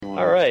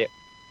All right.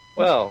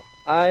 Well,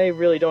 I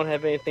really don't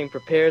have anything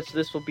prepared, so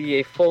this will be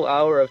a full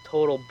hour of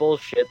total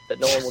bullshit that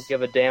no one will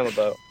give a damn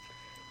about.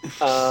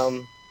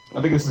 I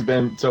think this has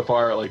been so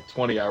far like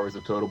 20 hours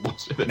of total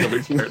bullshit that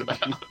nobody's cared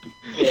about.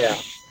 Yeah.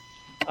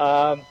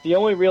 The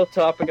only real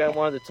topic I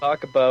wanted to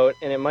talk about,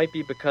 and it might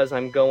be because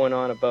I'm going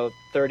on about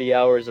 30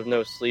 hours of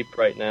no sleep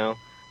right now,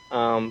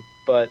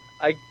 but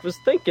I was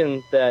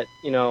thinking that,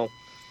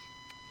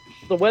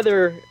 the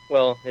weather,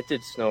 well, it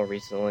did snow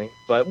recently,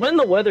 but when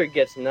the weather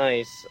gets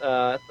nice,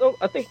 I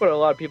think what a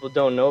lot of people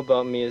don't know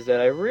about me is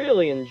that I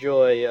really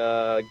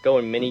enjoy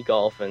going mini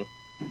golfing.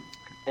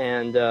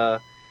 And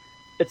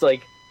it's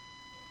like,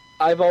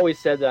 I've always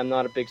said that I'm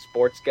not a big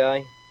sports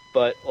guy,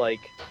 but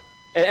like,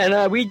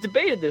 and we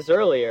debated this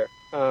earlier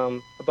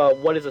about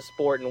what is a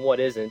sport and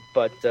what isn't.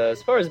 But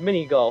as far as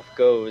mini golf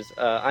goes,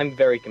 I'm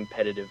very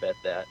competitive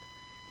at that.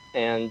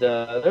 And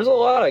there's a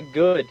lot of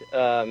good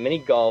mini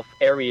golf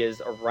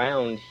areas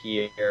around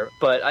here,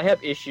 but I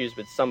have issues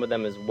with some of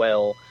them as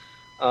well.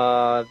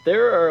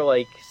 There are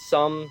like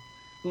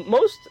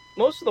most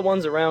of the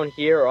ones around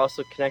here are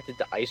also connected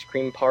to ice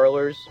cream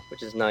parlors,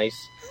 which is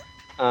nice.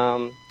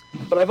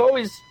 But I've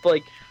always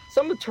like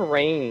some of the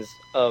terrains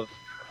of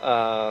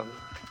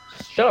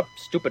shut up,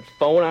 stupid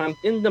phone! I'm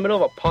in the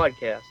middle of a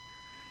podcast.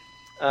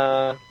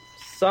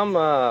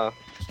 Some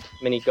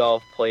mini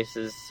golf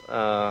places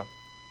are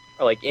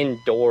like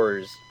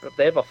indoors.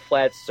 They have a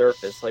flat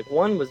surface. Like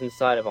one was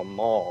inside of a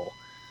mall.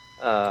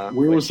 Where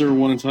was there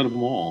one inside of a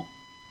mall?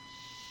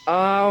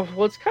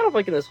 Well, it's kind of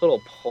like in this little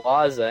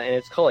plaza, and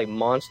it's called like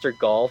Monster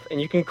Golf,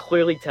 and you can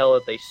clearly tell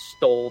that they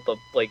stole the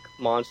like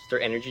Monster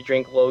Energy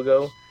Drink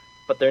logo,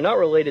 but they're not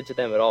related to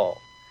them at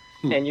all.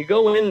 And you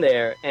go in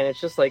there, and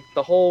it's just like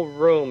the whole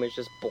room is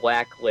just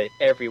blacklit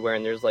everywhere,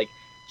 and there's like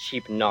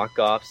cheap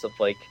knockoffs of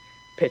like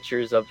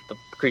pictures of the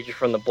creature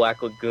from the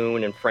Black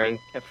Lagoon and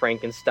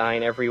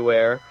Frankenstein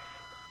everywhere,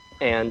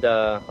 and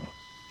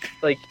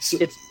like So,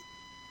 it's.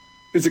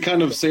 Is it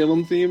kind of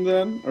Salem themed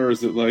then, or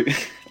is it like,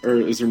 or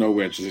is there no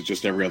witch? Is it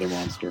just every other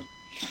monster?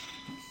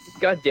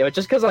 God damn it!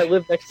 Just because I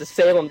live next to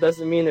Salem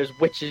doesn't mean there's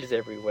witches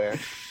everywhere.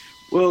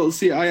 Well,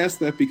 see, I asked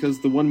that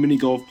because the one mini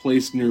golf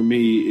place near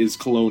me is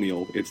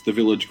colonial. It's the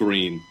Village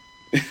Green,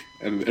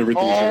 and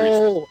everything.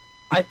 Oh,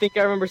 I think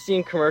I remember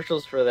seeing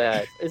commercials for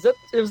that. Was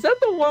that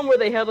the one where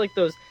they had like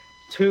those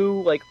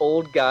two like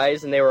old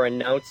guys and they were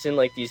announcing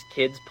like these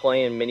kids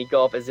playing mini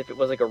golf as if it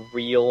was like a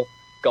real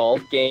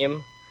golf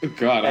game?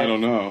 God, I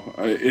don't know.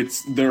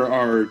 There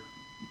are,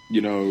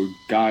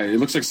 guys. It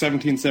looks like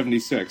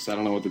 1776. I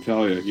don't know what to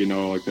tell you.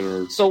 Like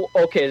there are. So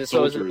is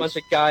soldiers, it a bunch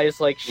of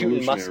guys like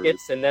shooting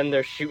muskets and then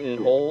they're shooting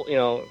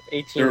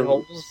 18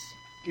 holes?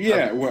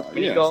 Yeah,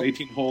 it's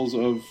 18 holes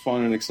of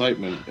fun and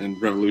excitement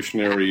and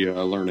revolutionary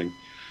learning.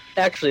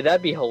 Actually,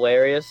 that'd be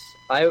hilarious.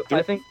 I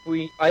think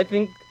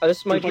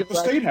this might be like the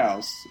State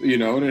House,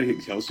 and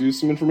it tells you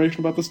some information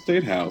about the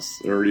State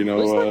House, or It's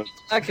not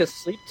lack of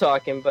sleep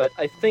talking, but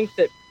I think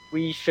that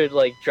we should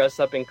like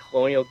dress up in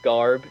colonial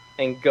garb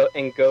and go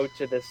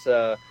to this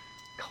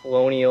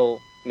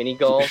colonial mini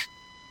golf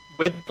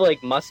with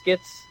like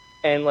muskets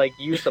and like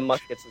use the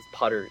muskets as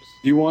putters.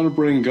 Do you want to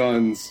bring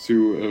guns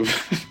to a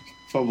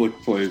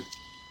public place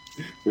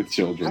with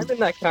children?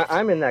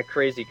 I'm in that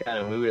crazy kind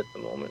of mood at the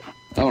moment.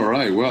 All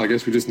right. Well, I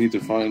guess we just need to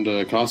find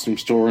a costume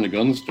store and a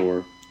gun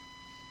store.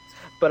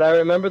 But I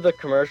remember the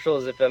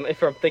commercials if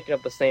I'm thinking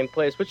of the same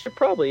place, which it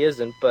probably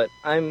isn't, but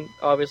I'm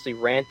obviously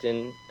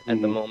ranting at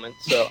the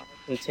moment, so I'll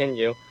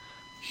continue.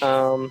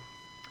 I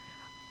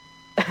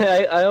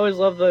always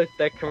love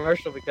that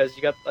commercial because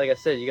you got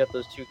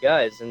those two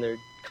guys and they're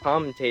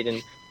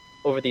commentating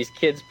over these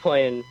kids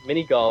playing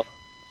mini golf,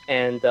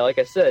 and like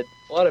I said,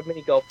 a lot of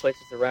mini golf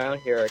places around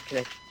here are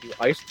connected to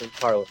ice cream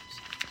parlors,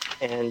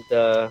 and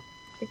I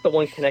think the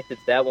one connected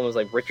to that one was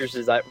like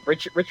Richardson's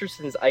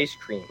Ice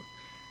Cream.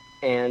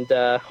 And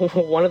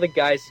one of the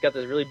guys has got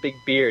this really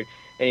big beard,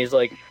 and he's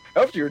like,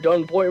 after you're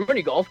done playing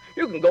mini golf,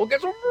 you can go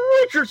get some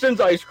Richardson's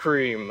ice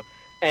cream.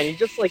 And he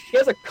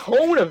has a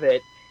cone of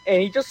it,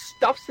 and he just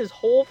stuffs his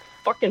whole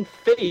fucking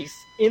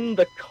face in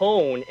the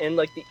cone, and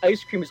like the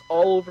ice cream is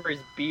all over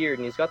his beard,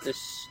 and he's got this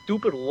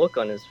stupid look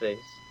on his face.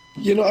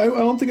 I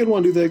don't think I'd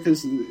want to do that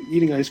because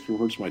eating ice cream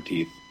hurts my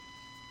teeth.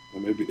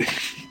 Or maybe.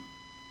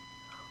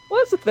 Well,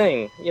 that's the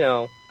thing,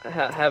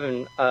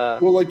 having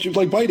well,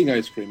 like biting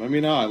ice cream. I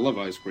mean, I love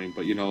ice cream,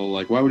 but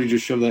like, why would you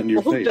just shove that into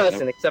your face? Who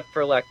doesn't, except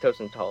for lactose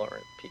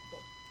intolerant people?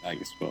 I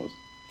suppose.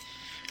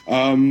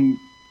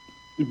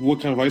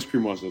 What kind of ice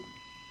cream was it?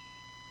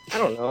 I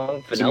don't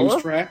know. Vanilla?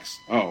 Moose Tracks?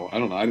 Oh, I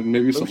don't know.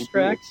 Maybe something. Moose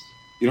Tracks? Cool.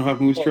 You don't have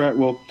Moose Tracks?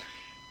 Well,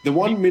 the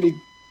one mini.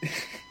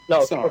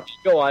 No, sorry.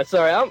 Go on.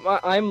 Sorry,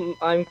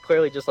 I'm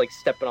clearly just like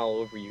stepping all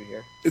over you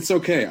here. It's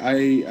okay.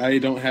 I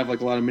don't have like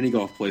a lot of mini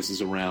golf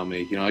places around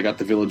me. I got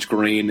the Village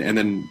Green, and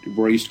then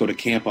where I used to go to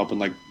camp up in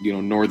like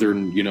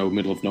northern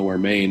middle of nowhere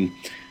Maine,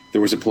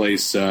 there was a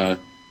place that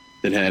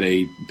had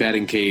a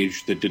batting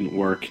cage that didn't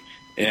work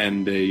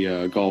and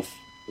an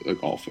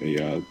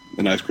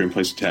ice cream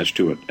place attached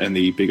to it. And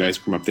the big ice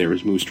cream up there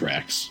is Moose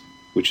Tracks,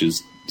 which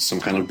is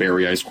some kind of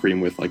berry ice cream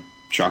with like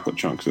chocolate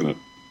chunks in it.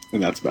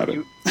 And that's about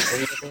it.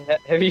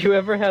 Have you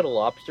ever had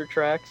lobster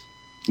tracks?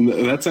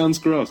 That sounds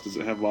gross. Does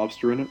it have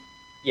lobster in it?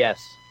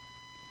 Yes.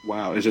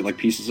 Wow. Is it like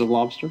pieces of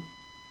lobster?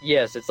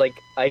 Yes, it's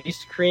like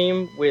ice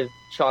cream with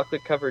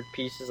chocolate-covered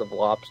pieces of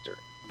lobster.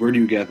 Where do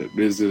you get it?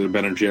 Is it a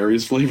Ben &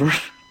 Jerry's flavor?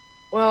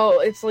 Well,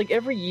 it's like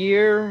every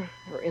year,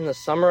 or in the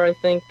summer, I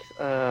think,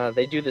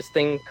 they do this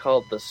thing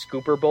called the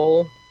Scooper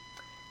Bowl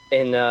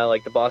in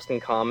like the Boston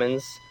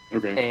Commons.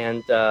 Okay.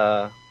 And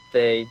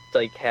they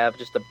like have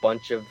just a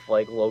bunch of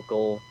like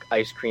local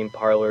ice cream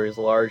parlors,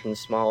 large and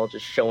small,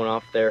 just showing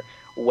off their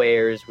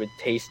wares with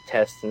taste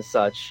tests and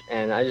such.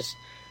 And I just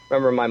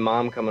remember my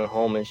mom coming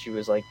home and she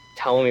was like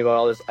telling me about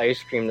all this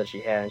ice cream that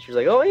she had. And she was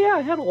like, "Oh yeah,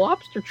 I had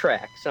lobster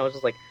tracks." And I was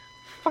just like,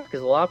 "Fuck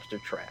is lobster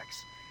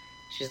tracks?"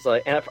 She's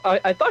like, and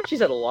I thought she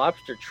said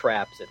lobster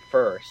traps at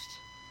first,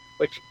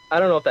 which I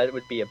don't know if that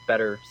would be a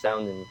better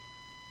sounding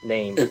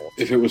name.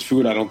 If it was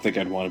food, I don't think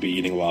I'd want to be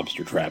eating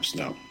lobster traps,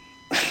 no.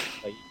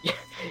 Like,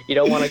 you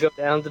don't want to go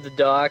down to the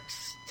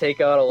docks,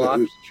 take out a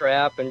lobster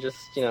trap, and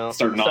just, you know...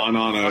 Start gnawing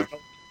on a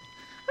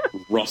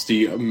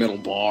rusty metal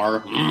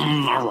bar.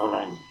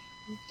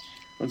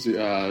 Let's see,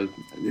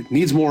 it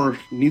needs more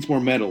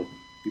metal.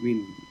 You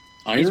mean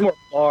iron? Needs more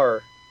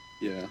bar.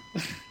 Yeah.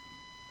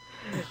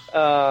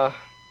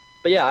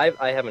 But yeah,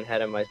 I haven't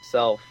had it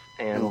myself,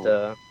 and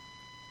of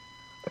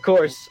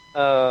course,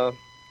 I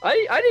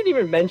didn't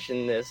even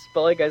mention this,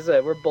 but like I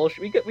said, we're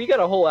bullshit. We got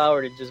a whole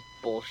hour to just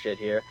bullshit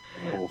here.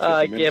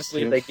 I can't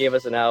believe they gave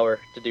us an hour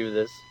to do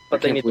this,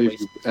 but they need to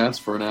waste. You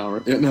asked for an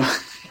hour. Yeah, no.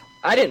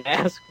 I didn't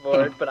ask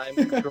for it, but I'm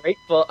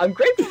grateful. I'm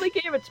grateful they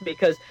gave it to me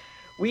because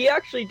we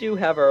actually do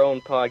have our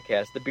own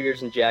podcast, the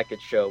Beers and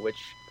Jackets Show,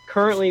 which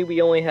currently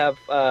we only have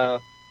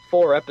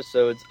 4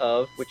 episodes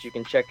of, which you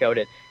can check out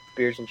at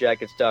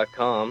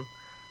beersandjackets.com.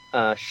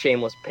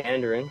 Shameless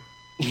pandering.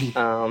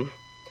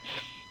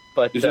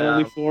 But is it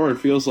only 4? It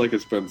feels like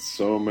it's been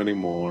so many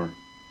more.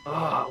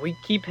 Oh, we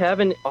keep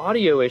having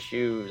audio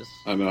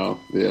issues. I know.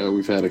 Yeah,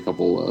 we've had a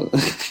couple.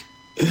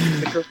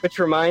 Which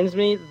reminds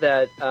me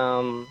that.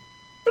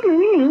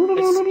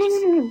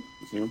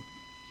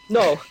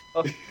 No.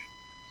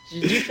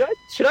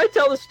 Should I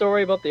tell the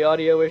story about the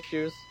audio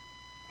issues?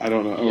 I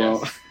don't know.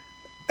 Yes.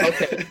 Well,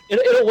 okay.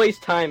 It'll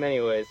waste time,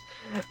 anyways.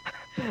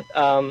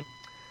 Well,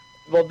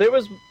 there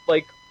was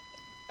like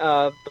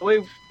the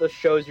way the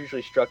show is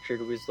usually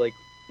structured was like.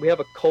 We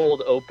have a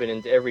cold open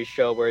into every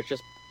show where it's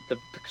just the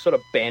sort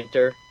of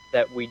banter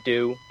that we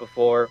do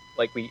before,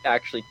 like, we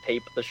actually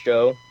tape the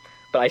show.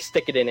 But I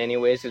stick it in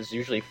anyways because it's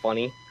usually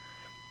funny.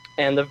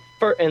 And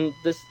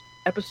this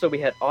episode we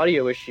had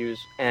audio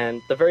issues,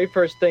 and the very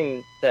first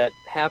thing that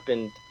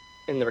happened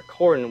in the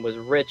recording was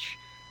Rich.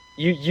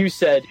 You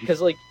said because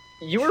like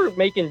you were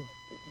making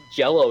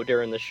Jell-O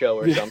during the show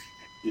or something.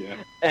 Yeah.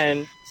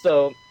 And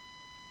so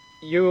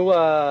you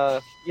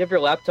have your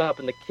laptop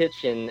in the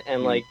kitchen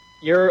and like.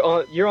 You're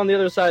on the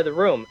other side of the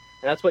room,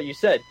 and that's what you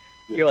said.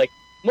 Yeah. You're like,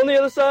 I'm on the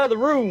other side of the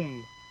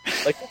room,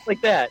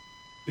 like that.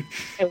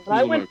 And when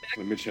I went back,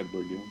 Mitch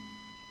Hedberg,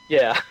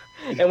 yeah.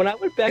 And when I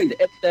went back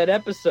to that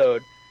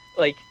episode,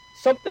 like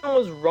something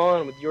was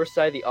wrong with your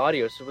side of the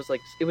audio, so it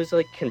was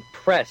like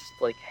compressed,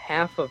 like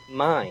half of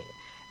mine,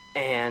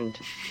 and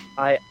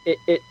I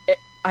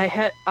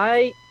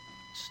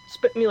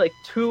spent me like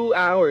 2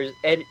 hours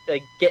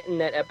getting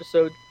that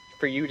episode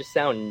for you to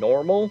sound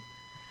normal,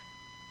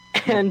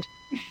 and.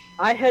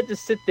 I had to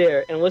sit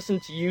there and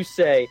listen to you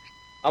say,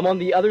 I'm on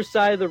the other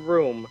side of the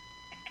room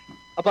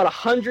about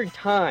 100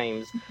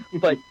 times,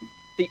 but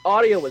the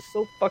audio was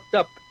so fucked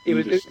up.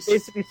 It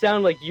basically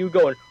sounded like you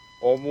going,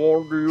 I'm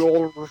on the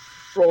other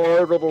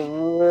side of the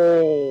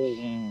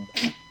room.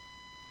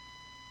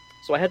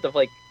 So I had to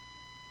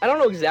I don't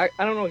know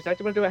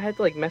exactly what to do. I had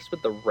to mess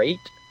with the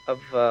rate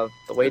of the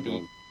way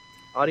the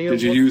audio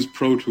Did you use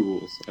Pro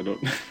Tools? I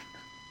don't.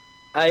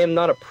 I am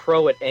not a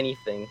pro at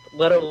anything,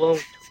 let alone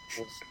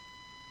tools.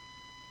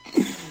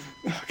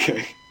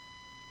 Okay.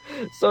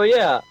 So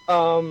yeah,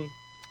 and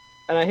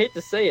I hate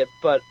to say it,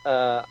 but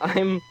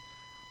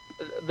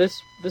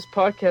this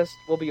podcast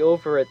will be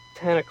over at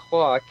 10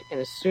 o'clock, and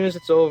as soon as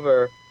it's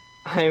over,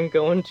 I'm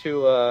going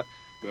to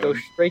go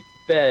straight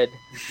to bed.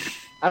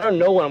 I don't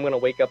know when I'm going to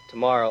wake up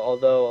tomorrow,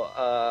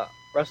 although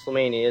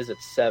WrestleMania is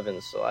at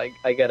 7, so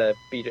I gotta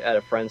be at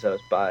a friend's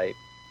house by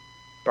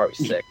probably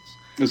 6.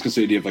 I was gonna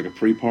say, do you have like a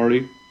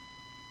pre-party?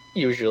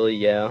 Usually,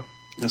 yeah.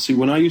 Now, see,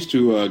 when I used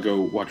to go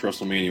watch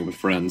WrestleMania with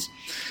friends,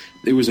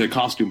 it was a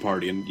costume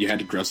party, and you had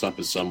to dress up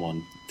as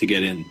someone to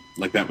get in.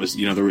 Like, that was,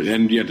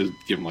 and you had to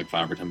give them like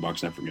 $5 or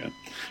 $10, I forget.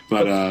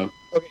 But,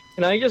 okay,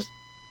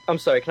 I'm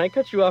sorry, can I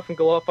cut you off and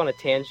go off on a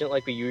tangent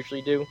like we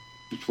usually do?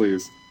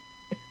 Please.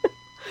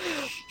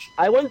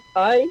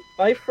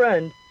 My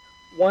friend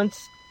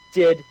once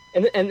did,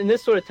 and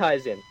this sort of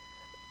ties in.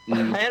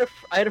 Mm.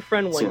 I had a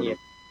friend one year.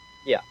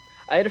 Yeah.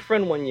 I had a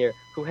friend one year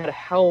who had a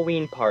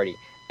Halloween party,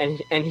 and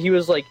he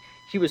was like,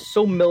 he was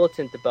so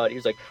militant about it. He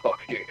was like, "Oh,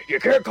 you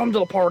can't come to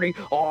the party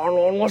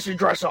unless you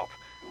dress up.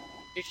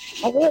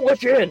 I won't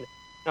let you in." And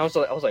I was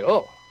like,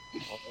 "Oh,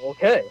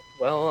 okay.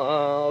 Well,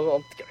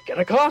 I'll get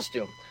a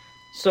costume."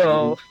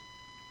 So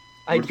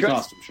I Or the dress.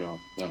 costume shop.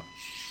 No.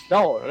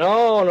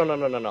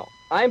 No.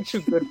 I'm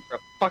too good for a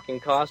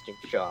fucking costume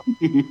shop.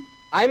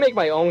 I make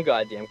my own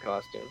goddamn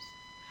costumes.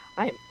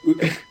 I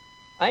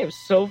am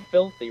so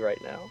filthy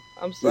right now.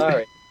 I'm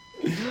sorry.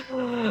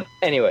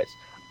 Anyways,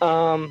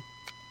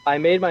 I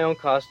made my own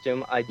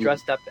costume. I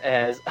dressed up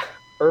as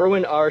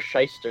Erwin R.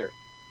 Shyster.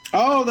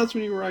 Oh, that's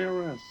when you were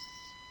IRS.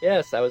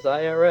 Yes, I was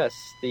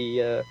IRS,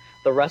 the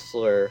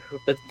wrestler,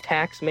 the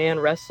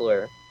taxman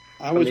wrestler.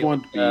 I always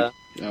wanted to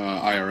be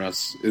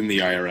IRS, in the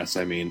IRS,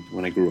 I mean,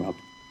 when I grew up,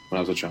 when I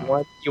was a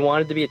child. You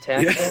wanted to be a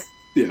taxman?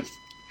 Yes.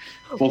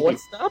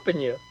 What's stopping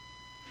you?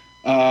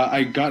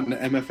 I got an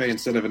MFA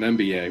instead of an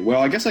MBA.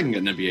 Well, I guess I can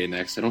get an MBA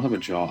next. I don't have a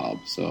job,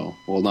 so...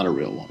 Well, not a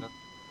real one.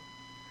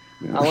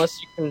 Yeah.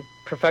 Unless you can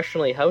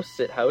professionally house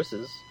sit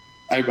houses.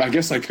 I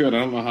guess I could. I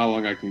don't know how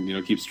long I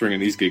can, keep stringing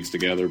these gigs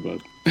together,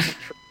 but...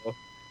 True.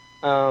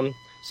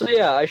 So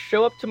yeah, I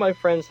show up to my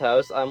friend's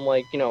house. I'm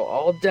like,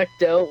 all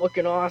decked out,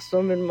 looking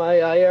awesome in my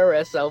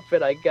IRS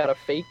outfit. I got a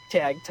fake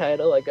tag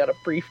title. I got a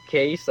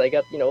briefcase. I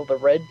got, the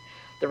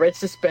red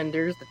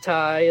suspenders, the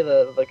tie.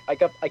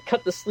 I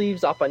cut the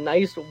sleeves off a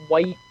nice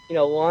white,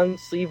 long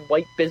sleeve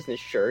white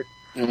business shirt.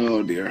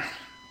 Oh dear.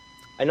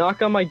 I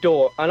knock on my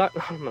door.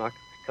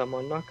 Come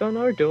on, knock on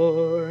our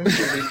door.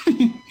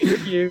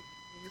 You.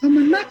 Come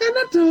on, knock on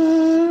the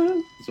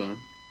door. Sorry.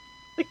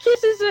 The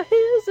kisses are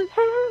his and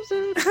hers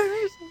and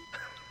hers.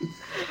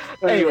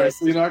 Anyway,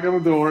 so you knock on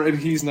the door and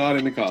he's not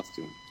in a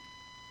costume.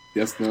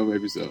 Yes, no,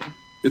 maybe so.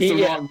 It's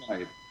the wrong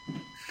night.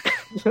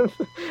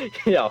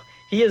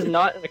 He is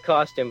not in a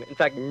costume. In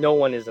fact, no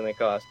one is in a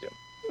costume.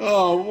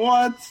 Oh,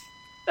 what?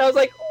 I was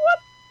like,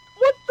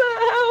 what the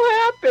hell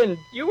happened?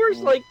 You were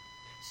like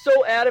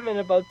so adamant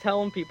about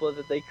telling people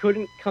that they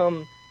couldn't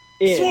come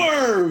in.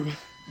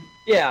 Swerve!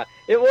 Yeah,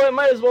 it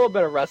might as well have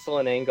been a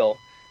wrestling angle.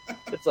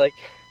 It's like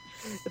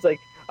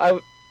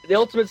the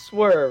ultimate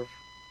swerve.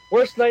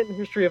 Worst night in the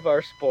history of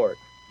our sport.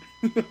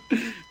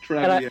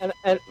 Travie.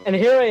 And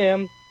here I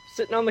am,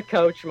 sitting on the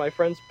couch in my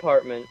friend's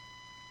apartment,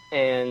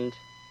 and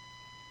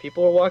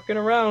people are walking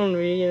around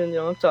me, and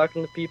I'm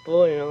talking to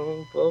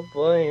people, blah,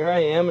 blah, and here I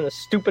am in a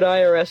stupid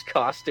IRS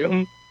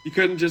costume. You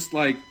couldn't just,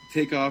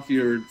 take off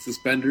your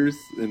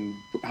suspenders and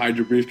hide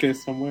your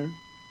briefcase somewhere?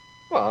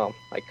 Well,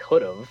 I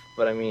could have,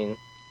 but I mean...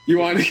 You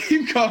want to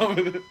keep going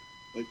with it?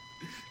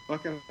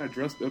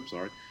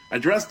 I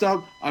dressed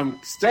up.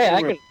 I'm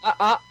still.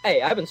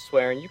 Hey, I've been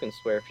swearing. You can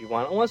swear if you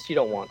want, unless you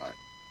don't want to.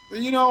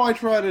 I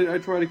try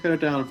to cut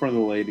it down in front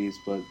of the ladies,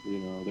 but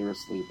they're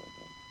asleep. I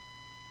think.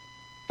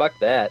 Fuck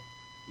that.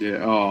 Yeah.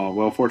 Oh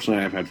well. Fortunately,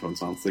 I have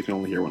headphones on, so they can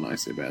only hear when I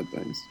say bad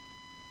things.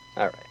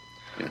 All right.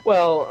 Yeah.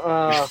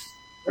 Well,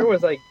 where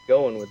was I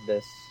going with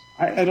this?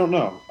 I don't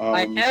know.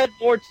 I had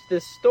more to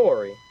this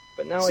story,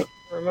 but now I can't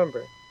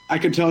remember. I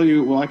could tell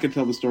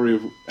the story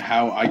of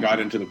how I got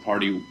into the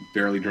party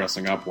barely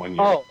dressing up one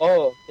year.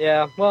 Oh,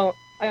 yeah. Well,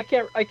 I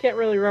can't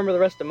really remember the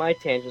rest of my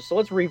tangents, so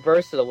let's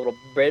reverse it a little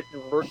bit.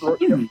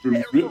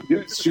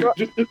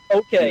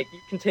 Okay,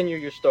 you continue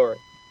your story.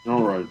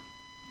 All right.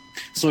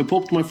 So I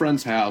pull up to my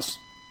friend's house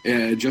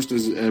just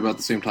as about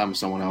the same time as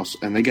someone else,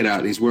 and they get out,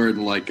 and he's wearing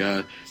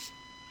a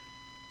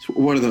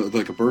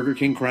Burger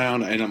King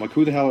crown, and I'm like,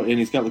 who the hell? And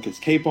he's got his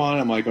cape on.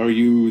 I'm like, are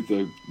you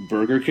the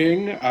Burger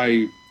King?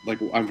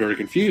 I'm very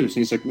confused.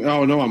 And he's like,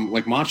 oh, no, I'm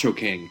Macho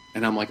King.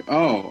 And I'm like,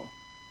 oh,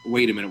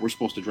 wait a minute, we're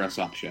supposed to dress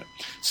up shit.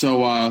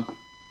 So I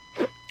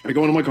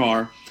go into my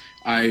car.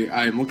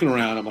 I'm looking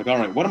around. I'm like, all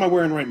right, what am I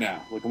wearing right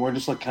now? I'm wearing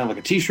just kind of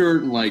a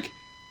T-shirt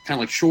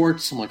and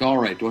shorts. I'm like, all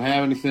right, do I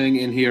have anything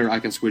in here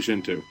I can switch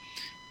into?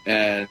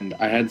 And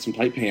I had some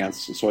tight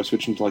pants, so I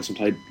switched into some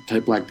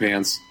tight black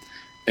pants,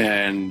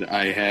 and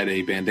I had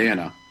a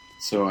bandana.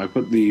 So I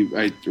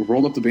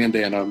rolled up the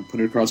bandana, put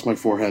it across my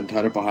forehead,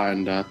 tied it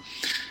behind,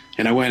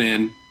 and I went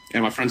in,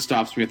 and my friend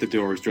stops me at the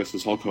door. He's dressed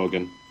as Hulk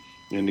Hogan.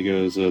 And he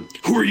goes,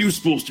 who are you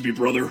supposed to be,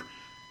 brother?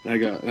 And I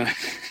go,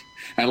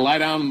 I lie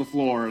down on the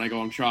floor, and I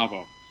go, I'm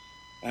Chavo.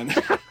 And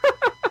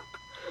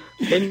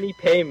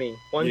pay me.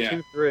 1,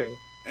 2, 3.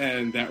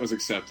 And that was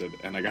accepted.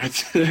 And I got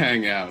to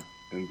hang out.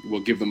 And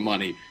we'll give them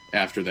money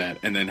after that,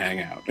 and then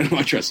hang out and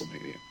watch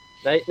WrestleMania.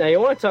 Now you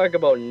want to talk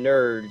about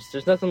nerds.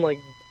 There's nothing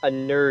like a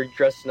nerd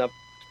dressing up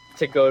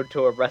to go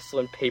to a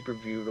wrestling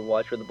pay-per-view to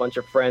watch with a bunch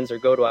of friends, or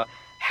go to a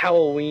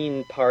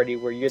Halloween party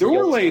where you're the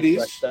only one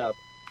dressed up.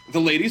 The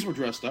ladies were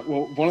dressed up.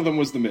 Well, one of them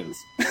was The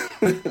Miz.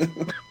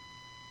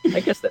 I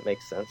guess that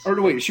makes sense.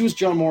 Or wait, she was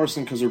John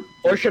Morrison because her.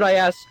 Or should I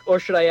ask?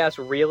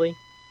 Really?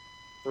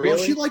 Well,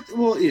 she liked.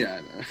 Well,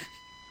 yeah,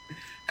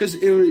 because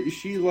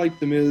she liked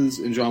The Miz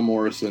and John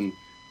Morrison,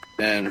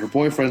 and her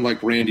boyfriend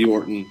liked Randy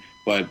Orton.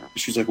 But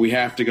she's like, we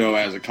have to go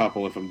as a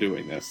couple if I'm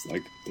doing this.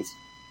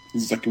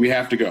 He's like, we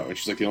have to go. And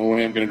she's like, the only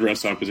way I'm going to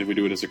dress up is if we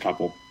do it as a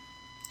couple.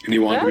 And he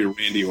wanted to be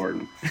Randy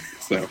Orton.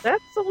 So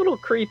that's a little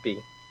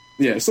creepy.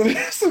 Yeah, so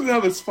now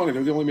that's funny.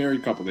 They're the only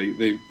married couple.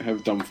 They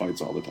have dumb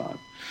fights all the time.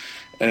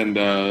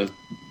 And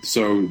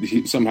so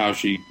somehow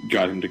she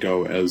got him to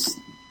go as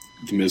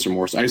The Miz or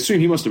Morrison. I assume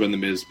he must have been The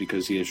Miz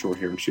because he had short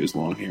hair and she has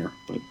long hair.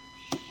 But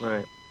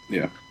right.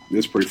 Yeah,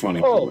 it's pretty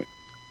funny. Oh,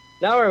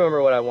 Now I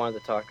remember what I wanted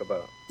to talk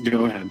about.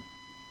 Go ahead.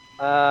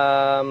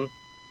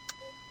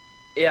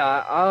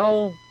 Yeah,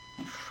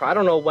 I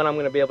don't know when I'm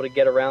going to be able to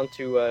get around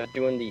to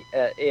doing the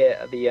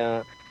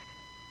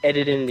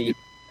editing the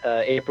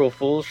April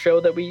Fool's show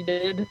that we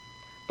did.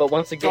 But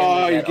once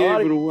again, you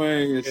gave it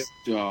away. It's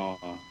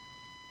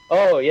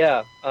oh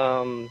yeah,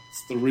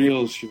 it's the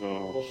real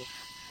show.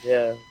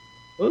 Yeah.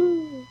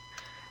 Woo.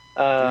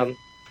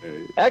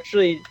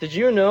 Actually, did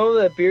you know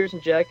that Beers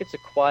and Jackets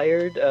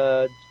acquired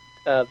the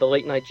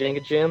Late Night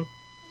Jenga Jam?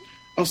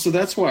 Oh, so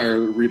that's why our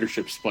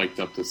readership spiked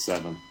up to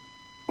 7.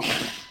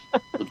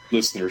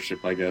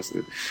 Listenership, I guess.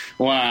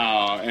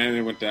 Wow, and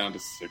it went down to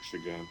 6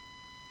 again.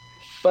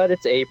 But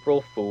it's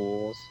April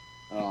Fool's.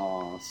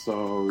 Oh,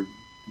 so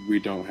we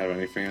don't have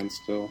any fans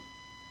still?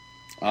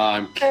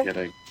 I'm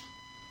kidding.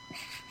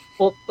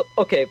 Well,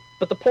 okay,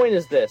 but the point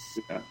is this.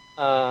 Yeah.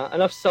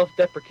 Enough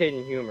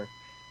self-deprecating humor.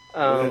 I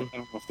don't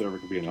know if there ever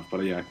could be enough,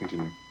 but yeah,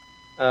 continue.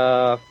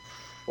 What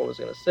was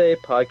I going to say?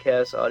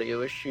 Podcast,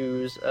 audio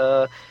issues.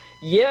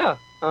 Yeah.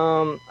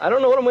 I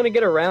don't know when I'm going to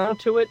get around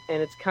to it,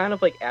 and it's kind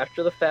of like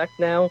after the fact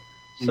now.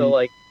 So,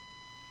 like,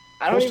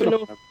 I don't even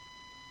know.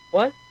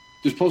 What?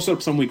 Just post it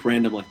up some week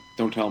randomly.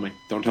 Don't tell me.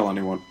 Don't tell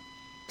anyone.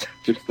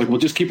 We'll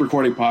just keep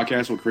recording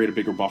podcasts. We'll create a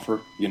bigger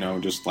buffer.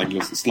 Just like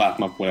you'll slap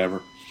them up,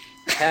 whatever.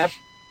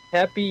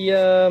 Happy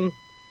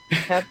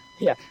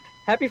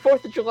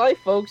 4th of July,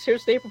 folks.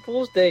 Here's the April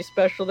Fool's Day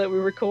special that we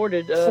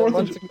recorded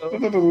months ago.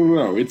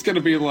 No. It's going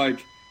to be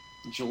like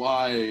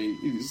July,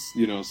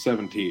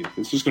 17th.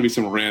 It's just going to be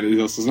some random,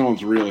 no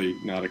one's really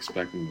not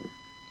expecting it.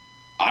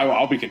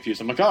 I'll be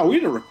confused. I'm like, we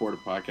didn't record a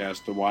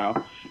podcast in a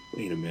while.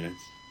 Wait a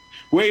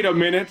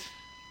minute.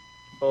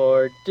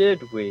 Or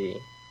did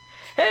we?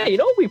 Hey, you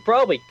know what we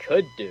probably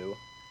could do?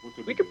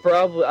 I could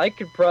probably, I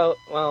don't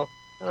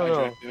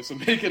know. So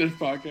make it a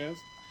podcast?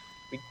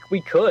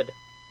 We could.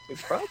 We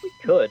probably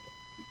could.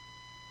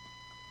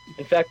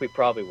 In fact, we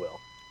probably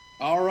will.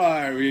 All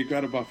right, we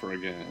got a buffer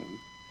again.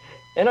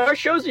 And our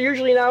shows are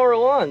usually an hour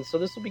long, so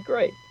this will be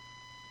great.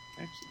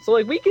 Excellent. So,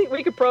 like, we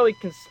could probably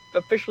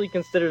officially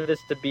consider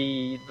this to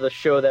be the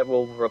show that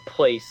will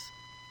replace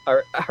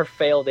our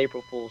failed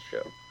April Fool's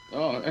show.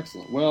 Oh,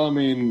 excellent. Well, I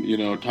mean,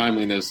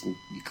 timeliness,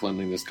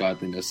 cleanliness,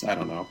 godliness. I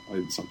don't know,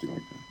 something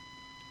like that.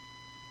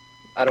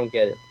 I don't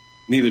get it.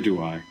 Neither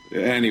do I.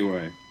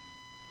 Anyway,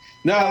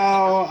 no,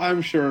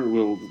 I'm sure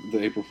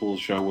the April Fool's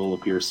show will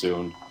appear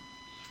soon.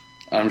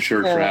 I'm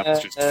sure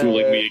Kraft's just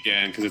fooling me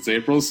again because it's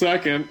April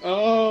 2nd.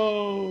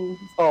 Oh,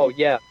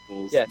 yeah.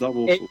 Fools. Yeah.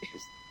 Double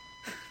fools.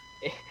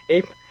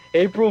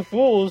 April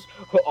Fool's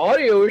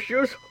audio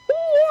issues.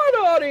 What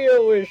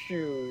audio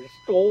issues?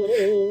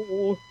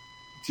 Oh.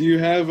 Do you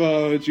have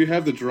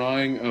the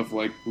drawing of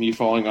like me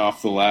falling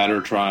off the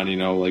ladder trying,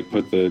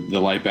 put the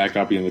light back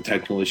up, the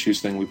technical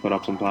issues thing we put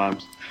up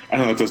sometimes? I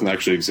know that doesn't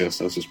actually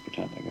exist. I was just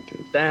pretending it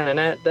did. Yeah.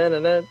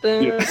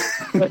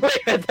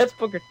 That's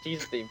Booker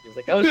T's theme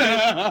music. I was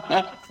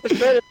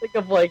trying to think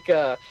of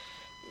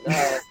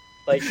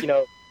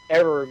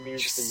error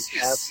music.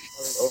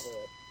 Yes. Over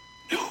it.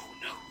 No.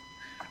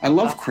 I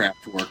love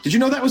Kraftwerk. Did you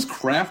know that was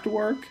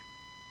Kraftwerk?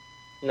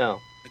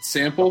 No. It's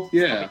sample?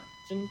 Yeah.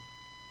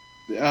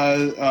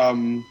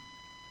 The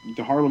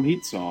Harlem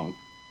Heat song.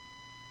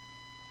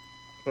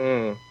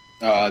 Yeah.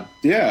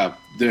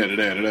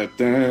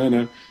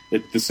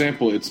 The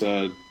sample, it's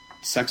a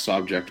Sex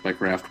Object by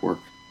Kraftwerk.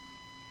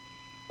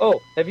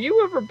 Oh, have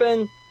you ever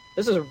been...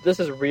 This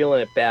is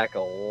reeling it back a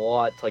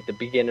lot to like the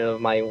beginning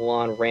of my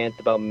long rant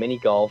about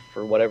minigolf.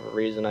 For whatever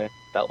reason, I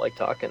felt like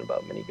talking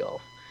about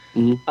minigolf.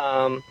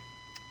 Mm-hmm.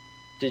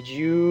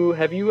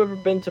 Have you ever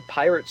been to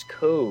Pirates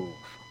Cove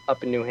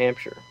up in New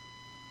Hampshire?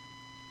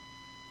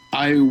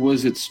 I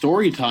was at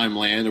Storytime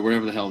Land, or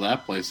whatever the hell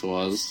that place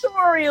was.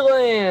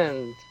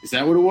 Storyland! Is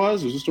that what it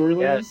was? Was it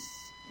Storyland?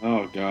 Yes.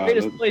 Oh, God.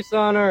 Greatest place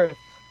on earth.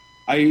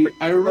 I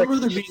remember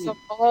there being... of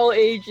all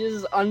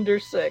ages under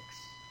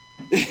 6.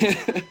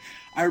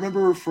 I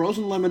remember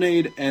Frozen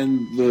Lemonade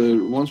and the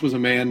Once Was a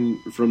Man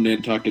from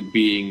Nantucket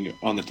being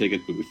on the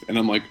ticket booth. And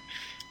I'm like,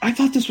 I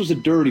thought this was a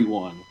dirty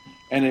one.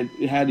 And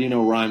it had,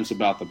 rhymes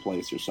about the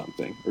place or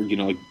something. Or,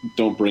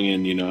 don't bring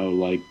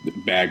in,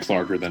 bags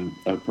larger than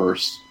a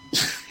purse.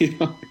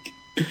 Are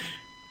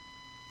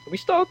we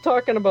still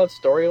talking about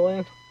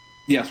Storyland?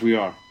 Yes, we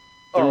are.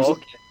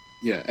 Okay.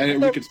 Yeah,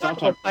 and we could stop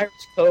talking about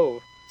Pirates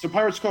Cove. So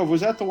Pirates Cove,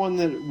 was that the one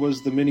that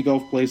was the mini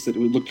golf place that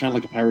would look kind of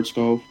like a Pirates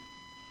Cove?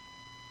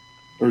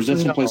 Or is that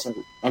someplace?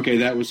 Okay,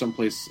 that was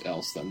someplace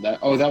else then.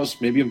 That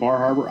was maybe in Bar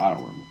Harbor? I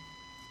don't remember.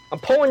 I'm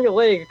pulling your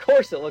leg. Of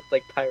course it looked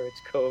like Pirates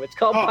Cove. It's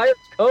called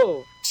Pirates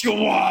Cove.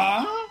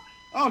 What?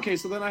 Okay,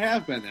 so then I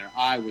have been there.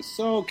 I was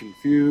so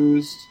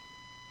confused.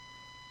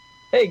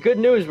 Hey, good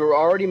news. We're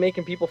already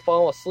making people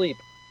fall asleep.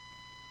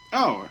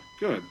 Oh,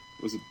 good.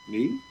 Was it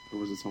me? Or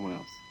was it someone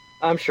else?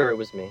 I'm sure it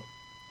was me.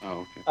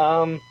 Oh,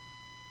 okay.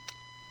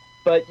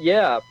 But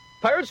yeah,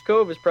 Pirates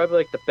Cove is probably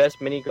like the best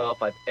mini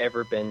golf I've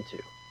ever been to.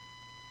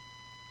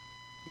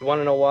 You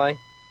want to know why?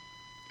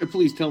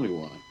 Please tell me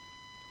why.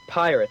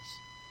 Pirates.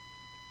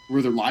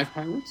 Were there live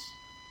pirates?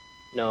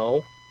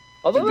 No.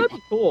 Although that'd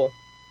be cool.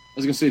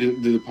 was gonna say,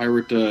 did the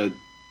pirate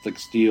like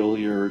steal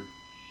your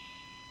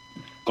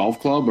golf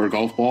club or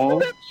golf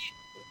ball?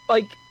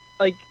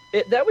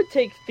 That would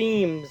take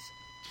themes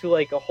to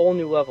like a whole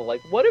new level.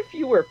 Like, what if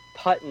you were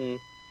putting,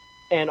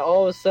 and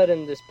all of a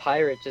sudden this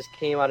pirate just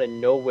came out of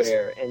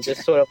nowhere and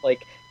just sort of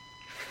like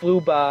flew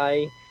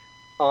by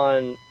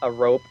on a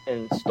rope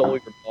and stole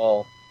your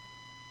ball?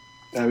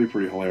 That'd be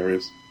pretty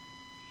hilarious.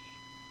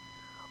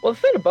 Well, the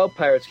thing about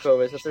Pirates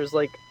Cove is that there's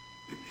like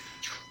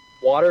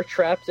water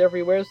traps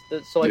everywhere.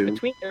 So like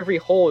between every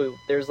hole,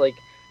 there's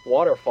like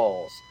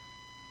waterfalls,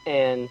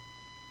 and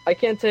I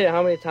can't tell you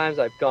how many times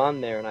I've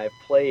gone there and I've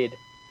played,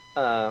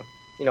 a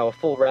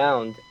full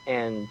round,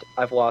 and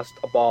I've lost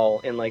a ball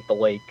in like the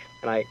lake,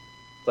 and it's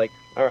like,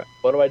 all right,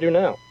 what do I do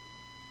now?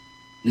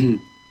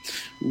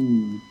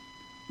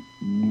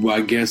 Well,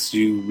 I guess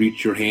you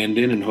reach your hand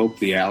in and hope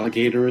the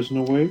alligator isn't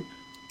awake.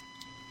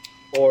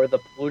 Or the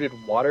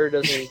polluted water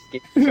doesn't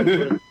get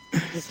some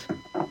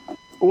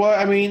Well,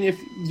 I mean,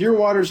 if your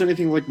water's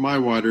anything like my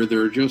water,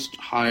 there are just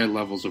high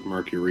levels of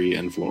mercury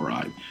and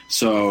fluoride.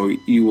 So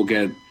you will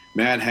get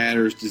Mad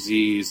Hatter's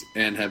disease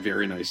and have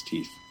very nice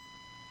teeth.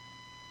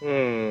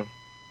 Don't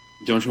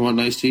you want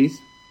nice teeth?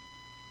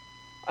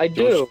 I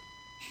do.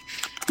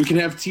 We can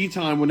have tea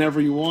time whenever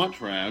you want,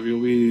 Trav.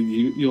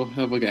 You'll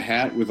have like a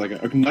hat with like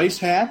a nice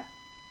hat,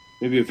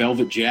 maybe a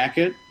velvet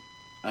jacket.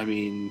 I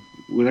mean,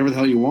 whatever the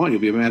hell you want,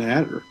 you'll be a Mad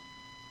Hatter.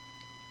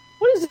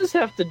 What does this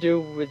have to do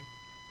with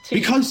teeth?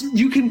 Because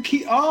you can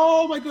keep...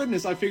 Oh, my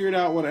goodness. I figured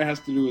out what it has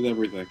to do with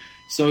everything.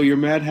 So your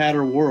Mad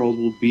Hatter world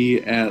will be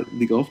at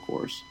the golf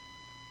course.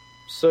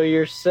 So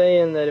you're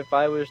saying that if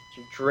I was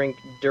to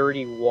drink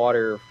dirty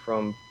water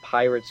from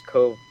Pirates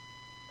Cove...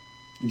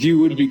 You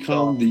would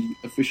become the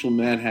official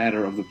Mad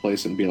Hatter of the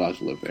place and be allowed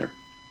to live there.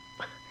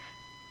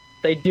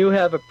 They do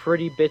have a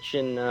pretty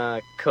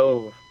bitchin'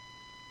 cove.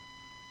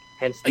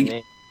 Hence the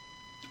name.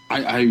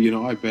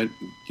 I bet,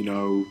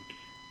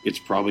 it's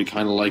probably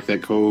kind of like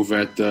that cove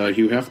at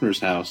Hugh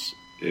Hefner's house,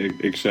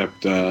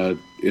 except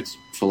it's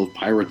full of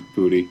pirate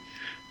booty.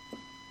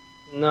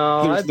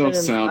 No, there's no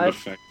sound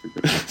effect.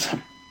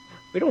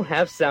 We don't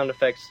have sound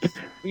effects.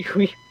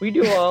 We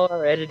do all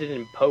our editing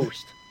in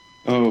post.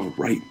 Oh,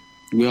 right.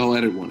 We'll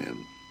edit one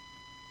in.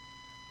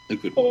 A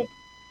good one.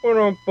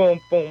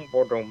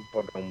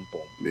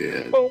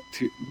 Yeah.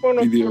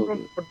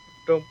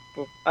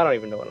 I don't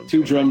even know what I'm Two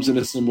doing. drums and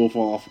a cymbal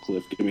fall off a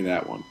cliff. Give me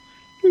that one.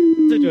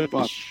 Thank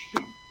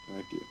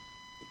you.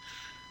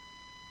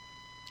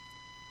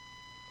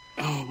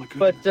 Oh my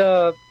goodness.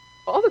 But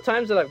all the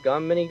times that I've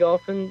gone mini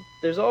golfing,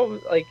 there's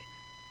always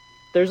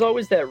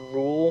that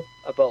rule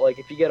about like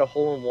if you get a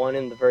hole in one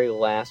in the very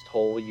last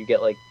hole, you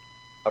get like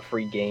a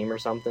free game or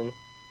something.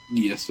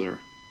 Yes, sir.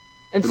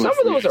 And some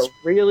of those are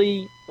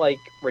really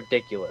like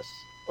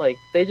ridiculous. Like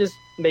they just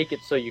make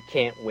it so you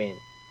can't win.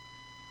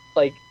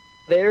 Like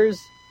there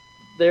is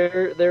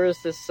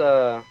this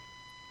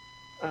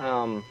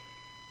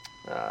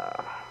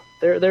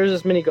there's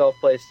this mini golf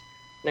place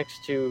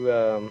next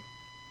to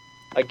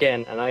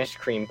again an ice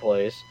cream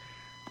place,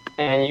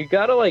 and you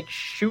gotta like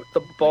shoot the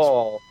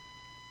ball.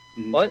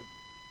 Mm-hmm. What?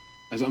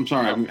 I'm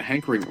sorry, I'm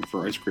hankering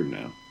for ice cream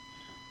now.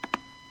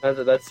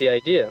 That's the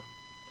idea.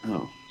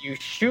 Oh. You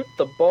shoot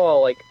the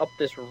ball like up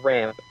this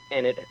ramp,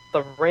 and it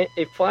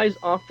flies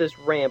off this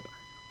ramp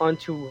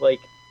onto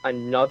like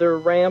another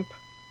ramp,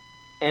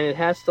 and it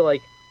has to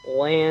like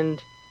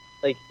land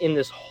like in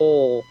this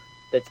hole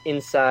that's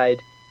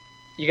inside.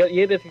 You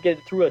have to get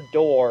it through a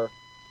door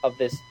of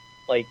this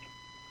like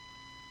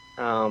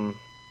how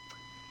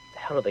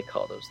do they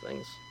call those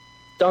things?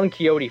 Don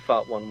Quixote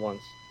fought one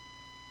once.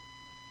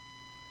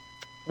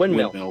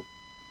 Windmill.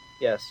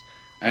 Yes.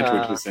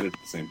 Actually, said it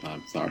at the same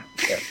time. Sorry.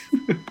 Yes.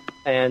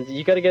 And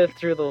you got to get it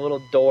through the little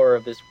door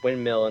of this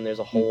windmill, and there's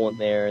a hole in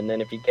there. And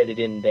then if you get it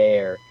in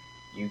there,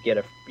 you get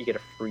a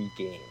free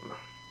game.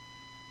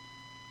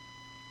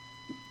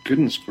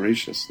 Goodness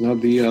gracious! Now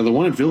the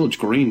one at Village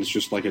Green is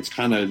just like it's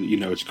kind of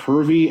it's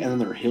curvy, and then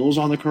there are hills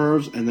on the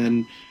curves, and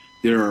then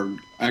there are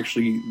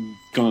actually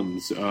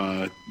guns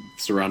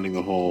surrounding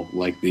the hole,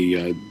 like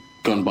the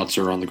gun butts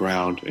are on the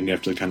ground, and you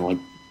have to kind of like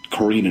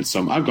careen it.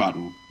 I've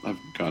gotten a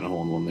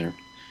hole in one there.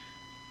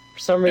 For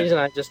some reason,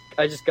 I just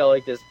got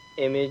like this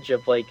image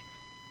of like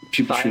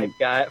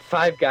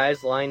five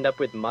guys lined up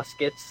with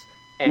muskets.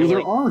 And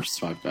there are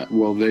 5 guys.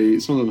 Well,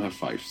 some of them have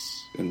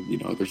fifes, and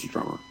there's a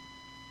drummer.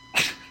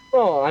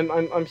 Oh,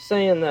 I'm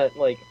saying that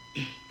like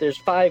there's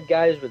 5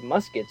 guys with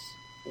muskets.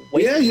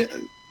 Yeah.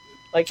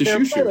 Like to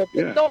they're shoot you.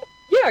 Yeah.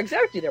 Yeah,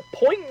 exactly. They're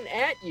pointing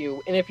at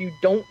you, and if you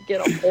don't get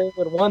a hole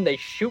in one, they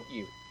shoot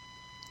you.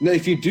 No,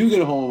 if you do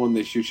get a hole in one,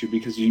 they shoot you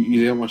because they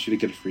don't want you to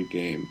get a free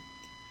game.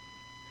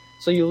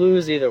 So you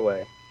lose either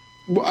way.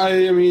 Well,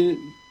 I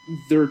mean,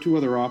 there are 2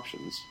 other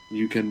options.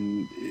 You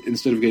can,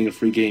 instead of getting a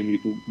free game, you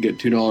can get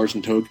 $2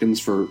 in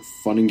tokens for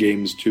Fun and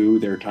Games 2,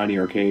 their tiny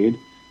arcade,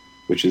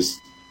 which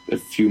is a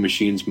few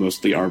machines,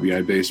 mostly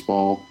RBI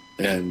baseball,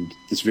 and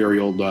this very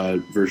old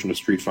version of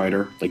Street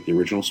Fighter, like the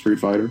original Street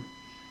Fighter.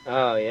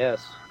 Oh,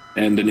 yes.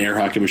 and an air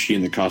hockey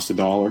machine that costs $1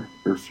 or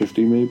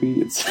 $50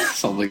 maybe. It's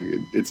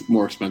something. It's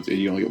more expensive.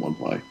 You only get one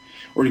play,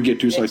 or you get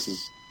two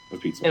slices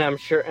of pizza. And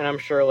I'm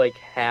sure like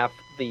half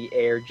the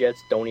air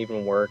jets don't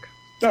even work.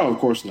 No, of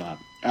course not.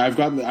 I've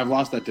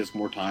lost that disc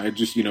more times. It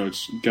just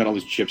it's got all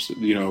these chips.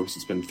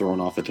 It's been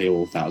thrown off the table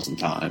 1,000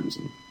 times,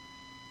 and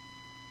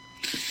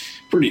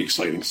pretty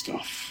exciting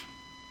stuff.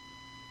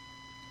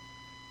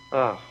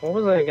 Oh, what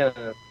was I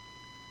gonna?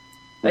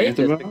 Rant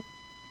about?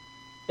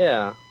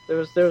 Yeah, there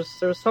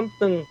was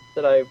something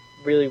that I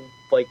really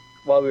like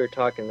while we were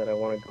talking that I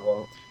want to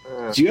go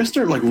on. So you gotta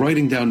start like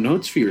writing down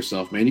notes for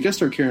yourself, man. You gotta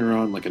start carrying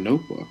around like a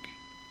notebook.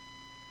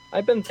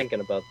 I've been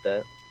thinking about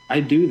that. I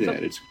do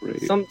that. It's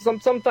great.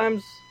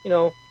 Sometimes,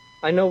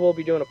 I know we'll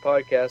be doing a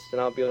podcast, and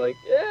I'll be like,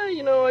 yeah,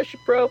 I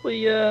should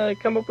probably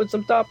come up with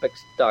some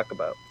topics to talk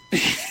about.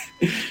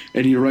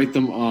 And you write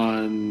them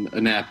on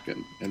a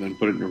napkin, and then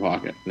put it in your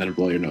pocket, and then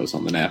blow your nose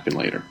on the napkin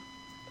later.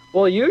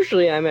 Well,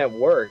 usually I'm at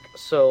work,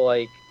 so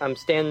like I'm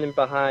standing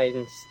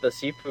behind the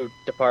seafood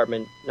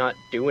department, not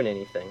doing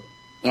anything.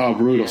 Oh,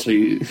 brutal! So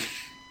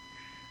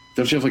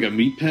don't you have like a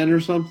meat pen or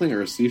something, or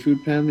a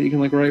seafood pen that you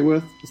can like write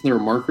with? Isn't there a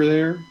marker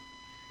there?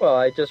 Well,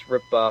 I just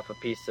rip off a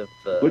piece of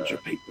the butcher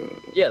paper.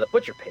 Yeah, the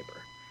butcher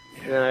paper,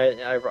 yeah.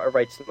 And I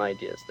write some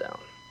ideas down.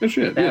 Good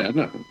shit. Yeah,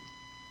 no.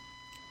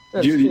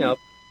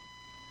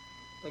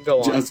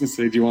 Go on. I was gonna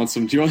say, do you want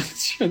some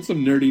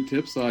nerdy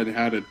tips on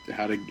how to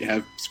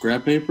have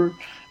scrap paper?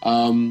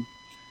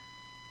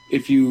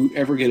 If you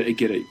ever get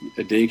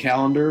a day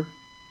calendar,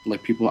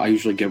 like I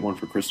usually get one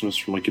for Christmas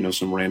from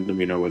some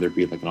random, whether it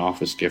be like an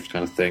office gift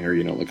kind of thing or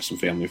like some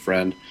family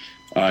friend.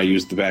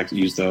 Use the backs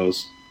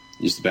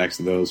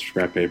of those for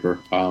scrap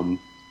paper. I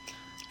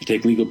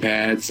take legal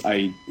pads.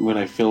 When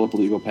I fill up a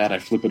legal pad, I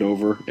flip it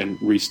over and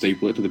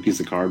restaple it to the piece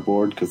of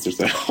cardboard because there's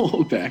that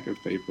whole back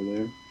of paper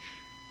there.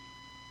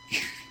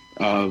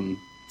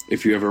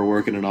 If you ever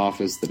work in an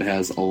office that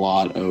has a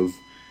lot of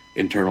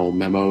internal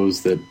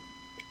memos that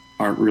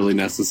aren't really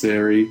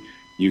necessary,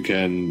 you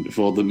can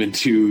fold them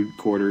into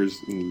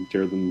quarters and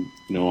tear them,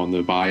 on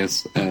the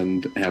bias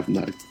and have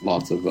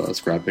lots of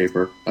scrap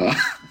paper.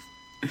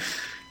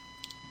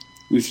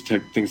 These are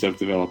things I've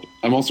developed.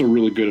 I'm also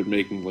really good at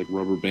making like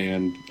rubber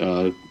band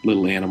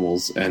little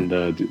animals and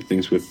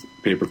things with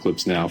paper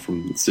clips now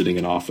from sitting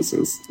in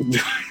offices.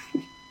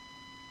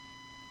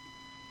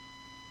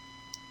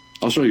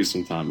 I'll show you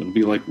sometime. It'll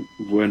be like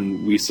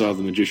when we saw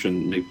the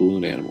magician make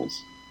balloon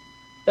animals.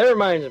 That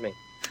reminds me.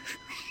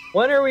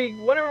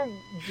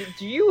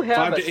 Do you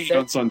have 5 to 8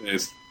 on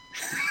Sundays.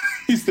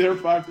 He's there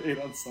 5 to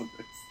 8 on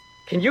Sundays.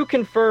 Can you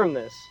confirm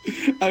this?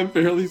 I'm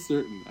fairly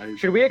certain.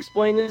 Should we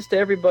explain this to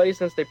everybody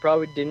since they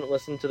probably didn't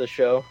listen to the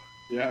show?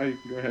 Yeah,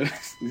 go ahead.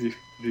 Do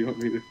you want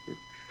me to?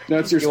 No,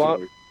 it's your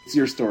story. It's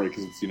your story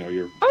because it's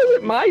your. How is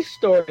it my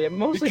story? It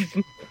mostly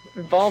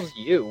involves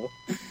you.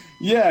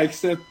 Yeah,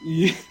 except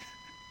you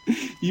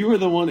were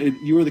the one.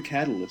 You were the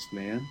catalyst,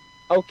 man.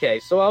 Okay,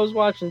 so I was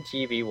watching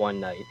TV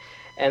one night,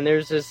 and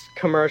there's this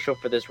commercial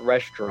for this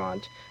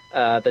restaurant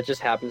that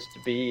just happens to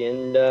be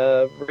in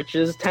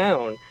Rich's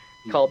town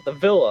called The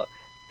Villa,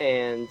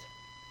 and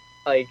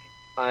I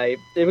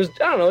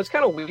don't know, it's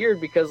kind of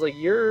weird because like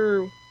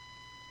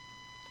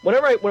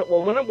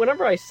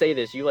whenever I say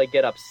this, you like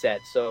get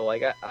upset, so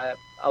like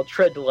I'll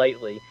tread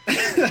lightly.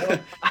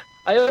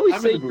 I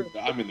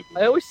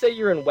always say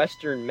you're in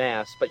Western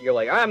Mass, but you're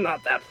like, I'm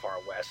not that far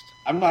west.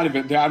 I'm not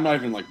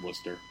even like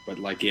Worcester, but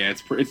like yeah,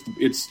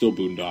 it's still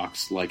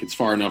boondocks. Like it's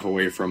far enough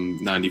away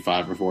from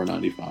 95 or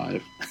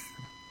 495.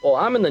 Well,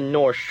 I'm in the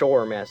North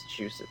Shore,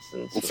 Massachusetts.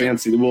 And well,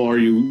 fancy. Well, are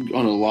you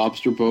on a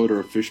lobster boat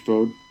or a fish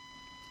boat?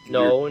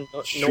 No, on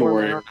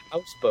a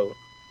houseboat.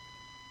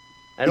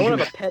 I don't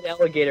have a pet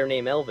alligator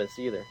named Elvis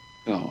either.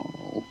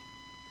 Oh.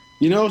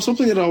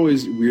 Something that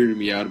always weirded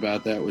me out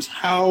about that was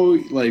how,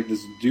 like,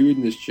 this dude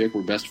and this chick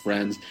were best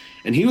friends,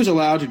 and he was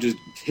allowed to just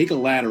take a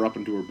ladder up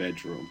into her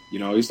bedroom.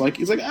 He's like,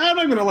 I'm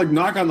not gonna, like,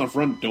 knock on the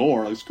front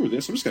door. Like, screw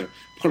this. I'm just gonna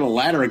put a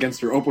ladder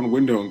against her open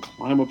window and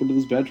climb up into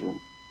this bedroom.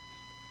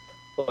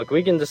 Look,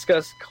 we can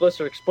discuss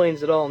Callisto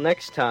Explains It All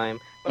next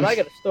time, but I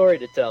got a story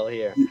to tell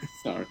here.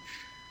 Sorry.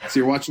 So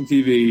you're watching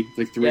TV, it's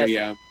like 3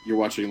 a.m., you're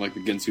watching, like, the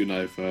Ginsu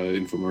knife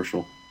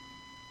infomercial.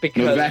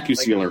 Because, the vacuum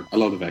sealer. I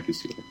love the vacuum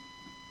sealer.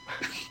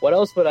 What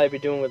else would I be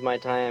doing with my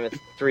time at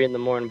 3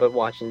 a.m. but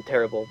watching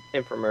terrible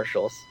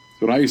infomercials?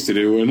 That's what I used to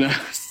do. And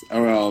that's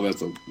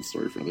a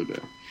story for another day.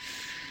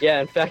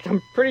 Yeah, in fact,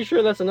 I'm pretty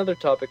sure that's another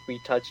topic we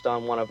touched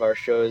on one of our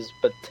shows,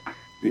 but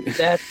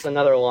that's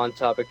another long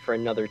topic for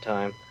another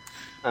time.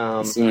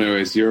 So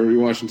anyways, you're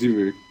watching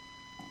TV.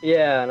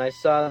 Yeah, and I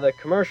saw the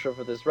commercial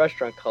for this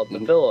restaurant called The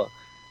Villa,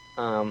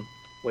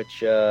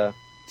 which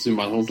it's in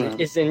my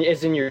hometown. Is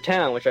in your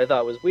town, which I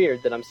thought was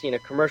weird that I'm seeing a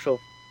commercial.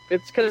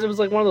 It's because it was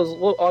like one of those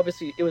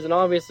an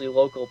obviously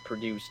local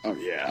produced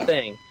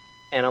thing,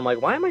 and I'm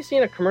like, why am I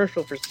seeing a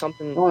commercial for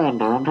something?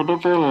 Down to the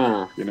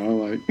Villa,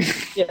 like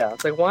yeah,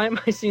 it's like why am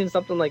I seeing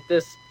something like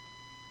this,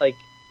 like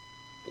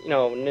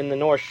in the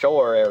North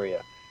Shore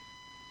area?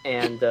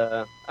 And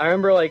I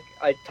remember like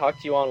I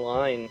talked to you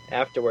online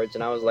afterwards,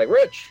 and I was like,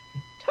 Rich,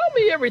 tell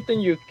tell me everything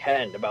you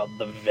can about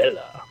the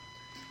villa.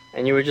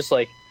 And you were just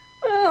like,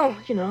 well,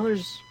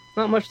 there's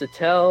not much to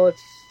tell.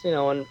 It's,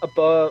 an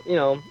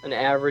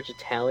average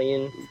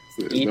Italian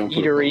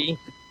eatery.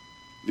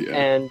 Yeah.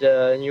 And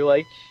you're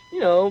like,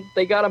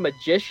 they got a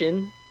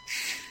magician.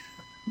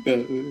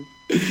 There's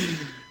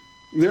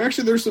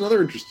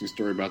another interesting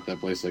story about that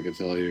place I could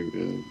tell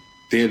you.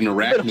 They had an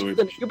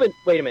arachnoid.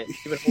 Wait a minute.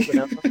 You've been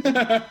holding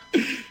out.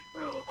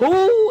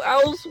 Who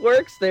else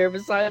works there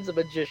besides a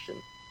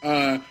magician?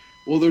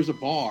 Well, there's a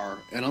bar,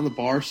 and on the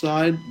bar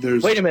side,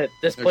 there's... Wait a minute.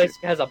 This place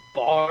has a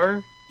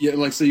bar?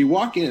 Yeah, so you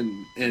walk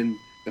in, and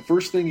the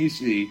first thing you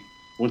see,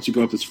 once you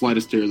go up this flight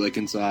of stairs,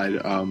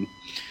 inside,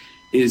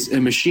 is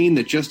a machine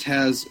that just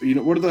has...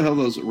 what are the hell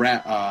those...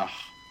 are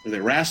they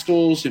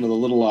Rascals? The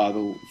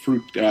little the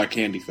fruit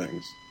candy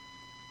things.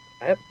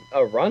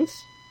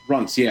 Runts?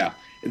 Runts, yeah.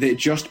 They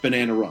just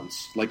banana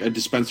runts. Like a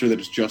dispenser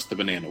that is just the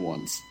banana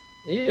ones.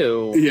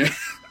 Ew. Yeah.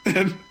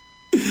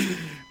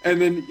 And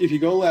then if you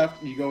go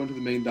left, you go into the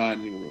main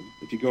dining room.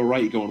 If you go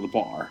right, you go into the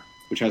bar,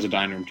 which has a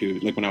dining room too.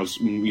 Like when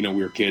we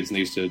were kids and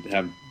they used to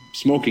have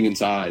smoking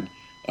inside,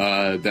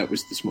 that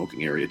was the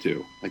smoking area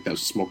too. Like that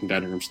was a smoking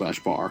dining room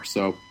 / bar.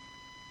 So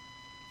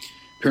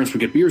parents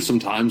would get beers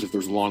sometimes if there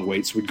was a long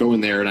wait. So we'd go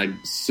in there and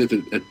I'd sit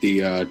at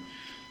the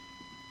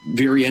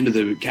very end of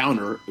the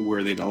counter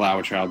where they'd allow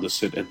a child to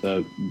sit at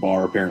the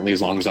bar, apparently,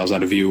 as long as I was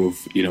out of view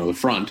of, the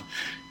front.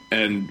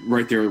 And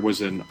right there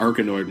was an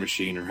Arkanoid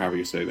machine, or however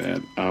you say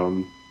that,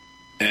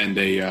 and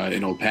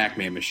an old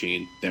Pac-Man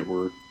machine that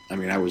were,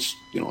 I was,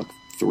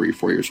 3 or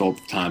 4 years old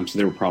at the time, so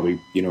they were probably,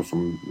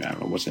 from, I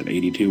don't know, what's that,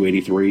 82,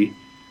 83?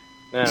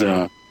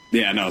 So,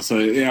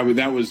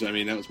 that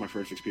was my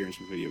first experience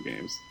with video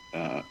games.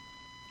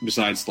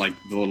 Besides, the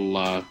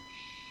little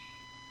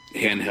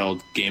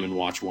handheld Game &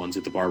 Watch ones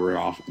at the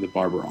barber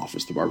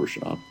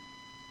shop.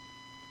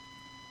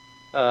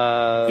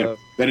 Yeah.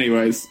 But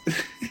anyways,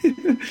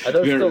 are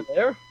those still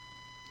there?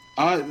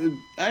 I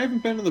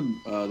haven't been to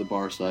the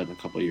bar side in a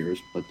couple of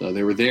years, but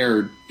they were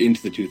there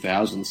into the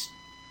 2000s.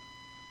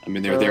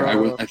 They were there. I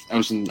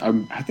was in.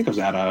 I think I was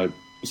at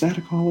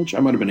a college. I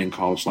might have been in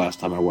college last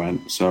time I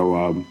went.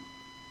 So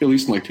at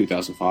least in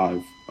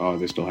 2005,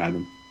 they still had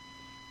them.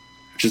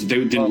 Just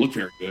they didn't look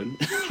very good.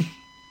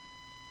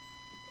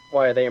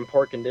 Why, are they in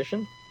poor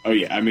condition? Oh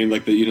yeah,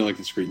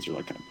 the screens are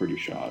kind of pretty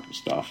shot and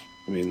stuff.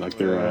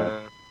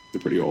 They're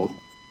pretty old.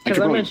 Because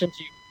I mentioned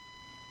to you...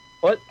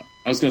 What?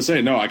 I was going to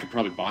say, no, I could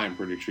probably buy them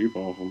pretty cheap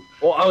off them.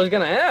 Well, I was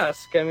going to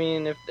ask. I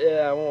was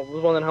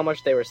wondering how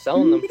much they were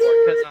selling them for.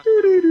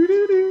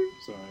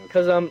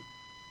 Because,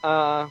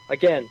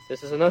 again,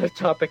 this is another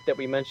topic that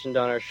we mentioned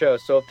on our show.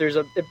 So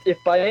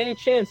if by any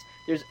chance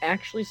there's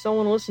actually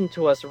someone listening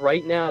to us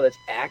right now that's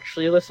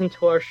actually listening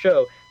to our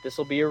show, this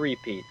will be a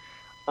repeat.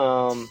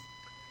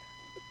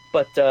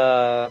 But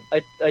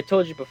I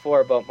told you before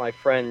about my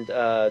friend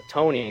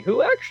Tony,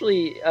 who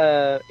actually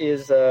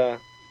is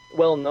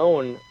well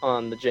known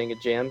on the Jenga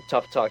Jam.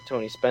 Tough Talk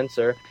Tony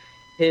Spencer.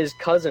 His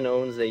cousin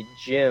owns a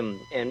gym,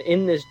 and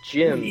in this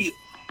gym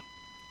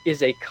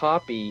is a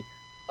copy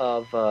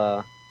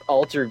of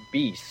Altered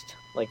Beast,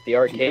 like the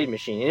arcade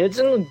machine, and it's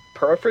in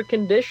perfect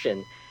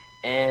condition.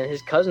 And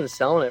his cousin's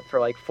selling it for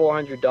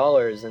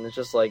 $400, and it's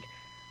just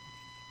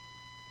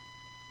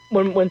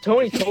when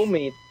Tony told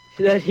me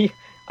that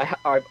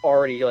I've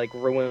already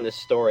ruined this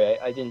story.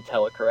 I didn't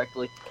tell it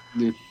correctly.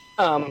 Yeah.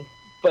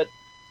 But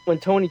when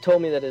Tony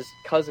told me that his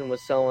cousin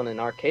was selling an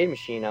arcade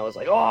machine, I was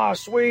like, "Oh,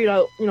 sweet!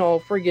 I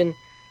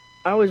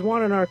always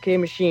wanted an arcade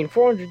machine.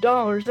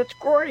 $400. That's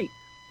great.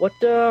 What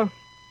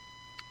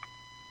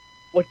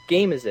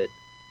game is it?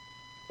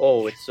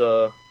 Oh, it's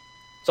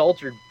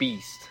Altered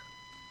Beast."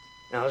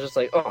 And I was just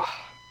like, "Oh,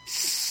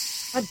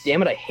 god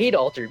damn it! I hate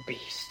Altered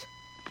Beast."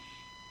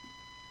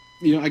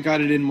 I got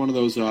it in one of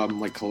those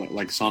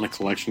Sonic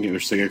collection games or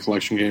Sega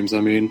collection games.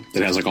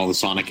 That has all the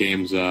Sonic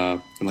games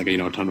and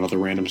a ton of other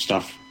random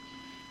stuff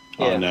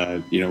on one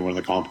of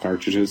the comp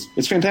cartridges.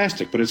 It's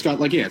fantastic, but it's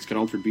got it's got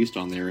Altered Beast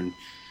on there, and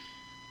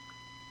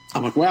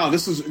I'm like, wow,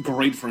 this is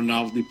great for a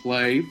novelty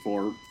play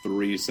for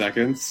 3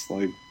 seconds.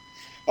 Man,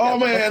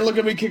 look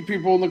at me kick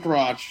people in the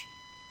crotch.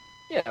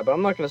 Yeah, but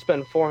I'm not going to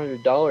spend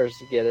 $400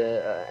 to get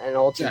an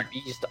Altered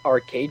Beast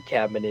arcade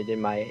cabinet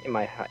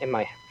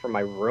for my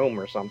room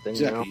or something.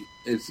 Exactly.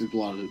 It's a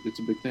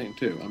big thing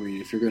too.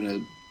 If you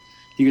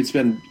could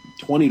spend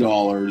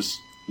 $20,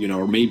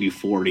 or maybe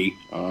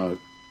 $40.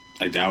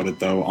 I doubt it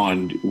though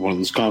on one of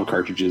those comp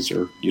cartridges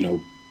or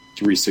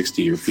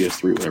 360 or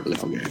PS3, whatever the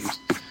hell games.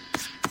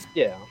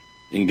 Yeah.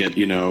 And get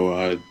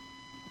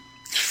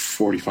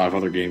 45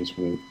 other games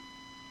with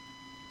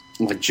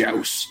it,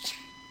 Joust.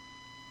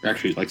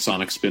 Actually,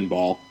 Sonic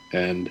Spinball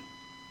and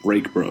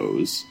Break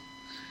Bros.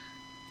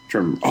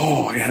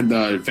 I had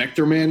the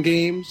Vector Man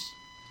games.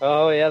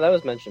 Oh, yeah, that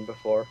was mentioned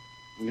before.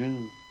 Yeah.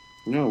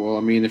 No,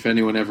 well, if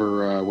anyone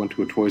ever went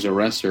to a Toys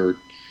R Us or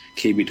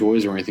KB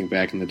Toys or anything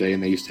back in the day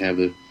and they used to have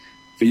the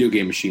video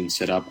game machine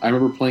set up, I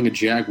remember playing a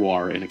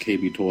Jaguar in a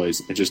KB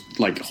Toys and just,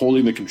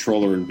 holding the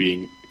controller and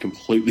being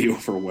completely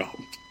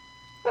overwhelmed.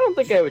 I don't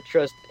don't think I would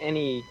trust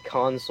any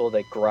console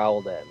that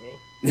growled at me.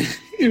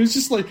 It was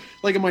just like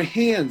in my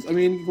hands. I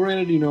mean,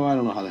 granted, I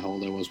don't know how the hell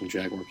old I was when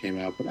Jaguar came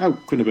out, but I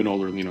couldn't have been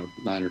older than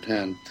 9 or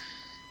 10.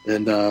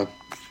 And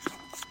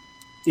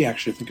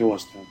actually, I think I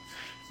was 10.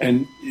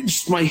 And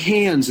just my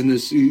hands in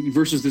this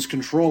versus this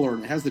controller,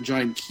 and it has the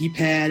giant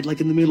keypad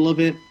like in the middle of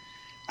it.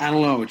 I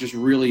don't know. It just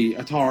really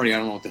Atari. I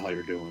don't know what the hell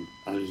you're doing.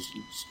 I was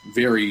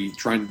very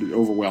trying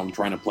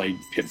to play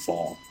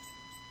Pitfall,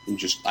 and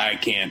just I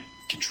can't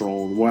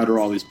control what are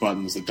all these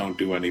buttons that don't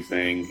do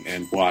anything,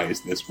 and why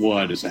is this?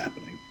 What is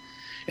happening?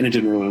 And it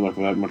didn't really look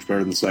that much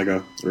better than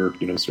Sega or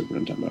Super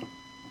Nintendo.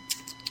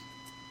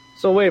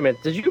 So wait a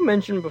minute. Did you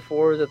mention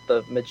before that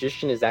the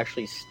magician is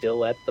actually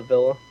still at the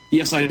villa?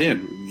 Yes, I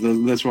did.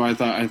 That's why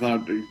I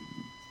thought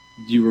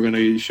you were going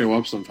to show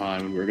up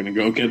sometime, and we were going to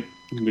go get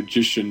the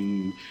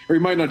magician. Or he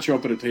might not show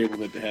up at a table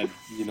that had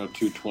 2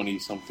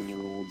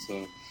 20-something-year-olds.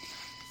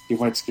 You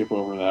might skip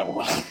over that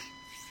one.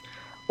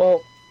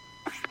 Well,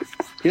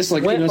 yes,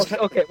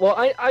 okay. Well,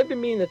 I've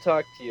been meaning to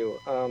talk to you.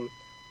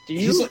 Do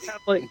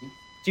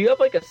you have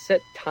a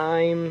set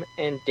time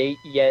and date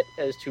yet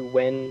as to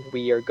when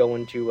we are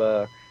going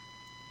to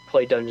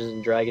play Dungeons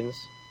and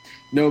Dragons?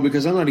 No,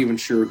 because I'm not even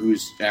sure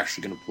who's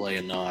actually going to play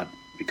and not.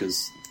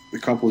 Because a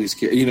couple of these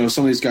kids,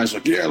 some of these guys are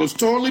like, yeah, let's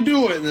totally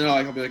do it. And then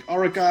I'll be like, all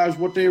right, guys,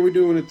 what day are we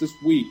doing it this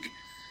week?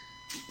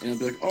 And I'll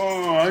be like,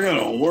 oh, I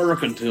got to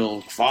work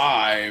until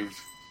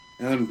 5.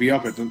 And then be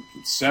up at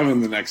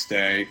 7 the next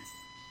day.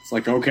 It's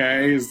like,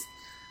 okay,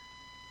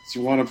 do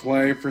you want to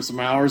play for some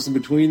hours in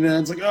between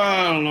that? It's like, oh,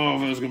 I don't know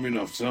if there's going to be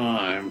enough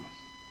time.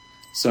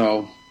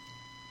 So,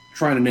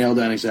 trying to nail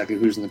down exactly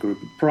who's in the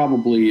group.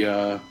 Probably,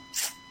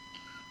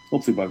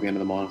 hopefully by the end of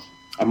the month.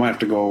 I might have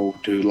to go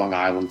to Long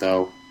Island,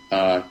 though,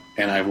 and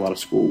I have a lot of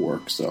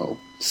schoolwork, so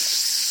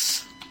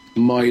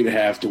might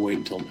have to wait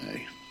until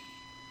May.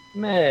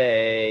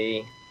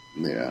 May?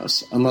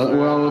 Yes.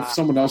 If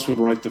someone else would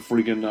write the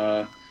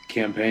freaking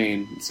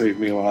campaign, it'd save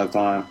me a lot of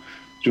time.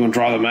 Do you want to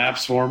draw the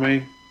maps for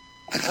me?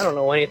 I don't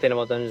know anything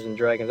about Dungeons and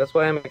Dragons. That's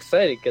why I'm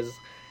excited, because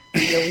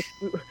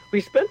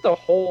we spent the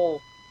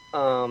whole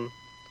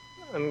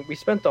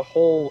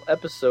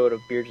episode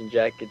of Beards and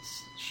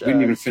Jackets. We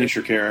didn't even finish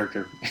your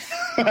character.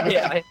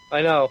 Yeah,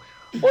 I know.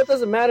 Well, it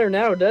doesn't matter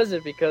now, does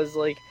it? Because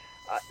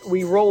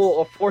we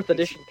roll a 4th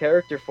edition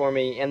character for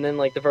me, and then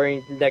the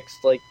very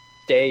next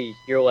day,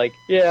 you're like,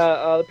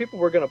 yeah, the people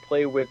we're gonna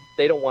play with,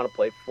 they don't want to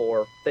play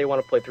 4. They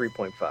want to play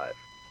 3.5.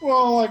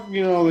 Well,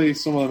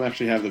 some of them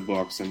actually have the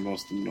books, and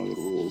most of them know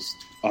the rules.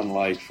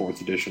 Unlike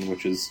 4th edition,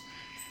 which is,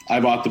 I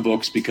bought the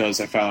books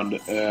because I found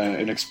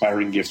an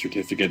expiring gift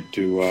certificate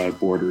to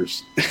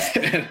Borders.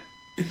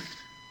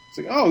 It's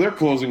like, oh, they're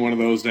closing one of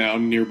those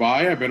down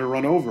nearby. I better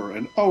run over.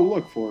 And oh,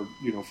 look, for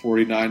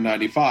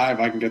 $49.95,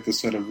 I can get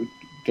this set of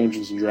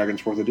Dungeons and Dragons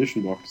 4th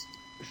edition books.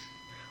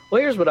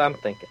 Well, here's what I'm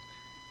thinking: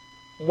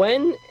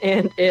 when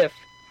and if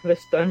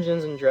this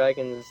Dungeons and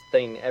Dragons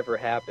thing ever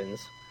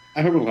happens,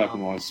 I hope it'll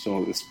happen while I'm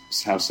still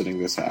house sitting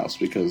this house,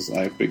 because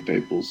I have big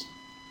tables.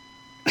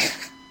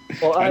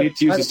 Well, I need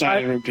to use the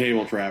dining room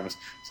table, Travis.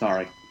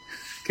 Sorry.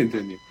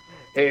 Continue.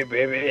 Hey,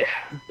 baby,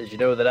 did you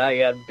know that I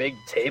got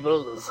big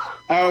tables?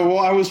 Well,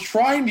 I was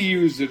trying to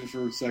use it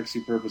for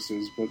sexy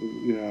purposes, but,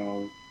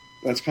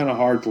 that's kind of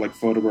hard to,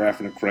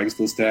 photograph in a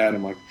Craigslist ad.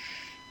 I'm like,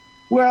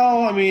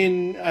 well, I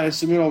mean, I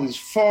submit all these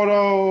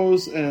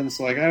photos, and it's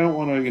like, I don't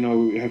want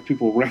to, have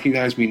people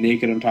recognize me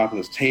naked on top of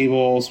this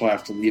table, so I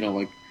have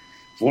to,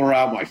 blur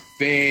out my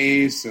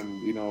face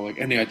and,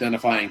 any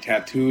identifying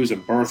tattoos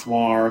and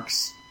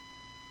birthmarks.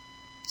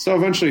 So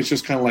eventually it's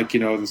just kind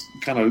of this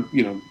kind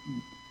of,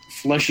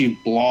 fleshy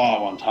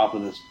blob on top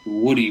of this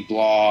woody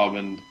blob,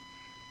 and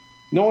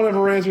no one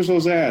ever answers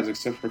those ads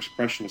except for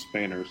expressionist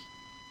painters.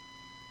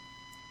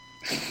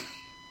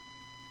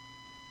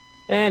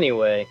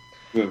 Anyway,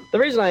 The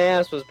reason I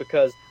asked was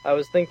because I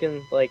was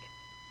thinking,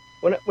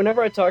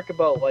 whenever I talk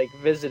about,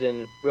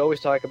 visiting, we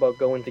always talk about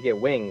going to get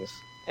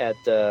wings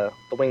at the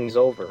Wings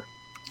Over.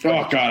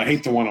 Oh, God, I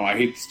hate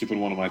the stupid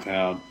one in my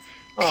town.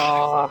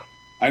 Aww.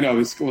 I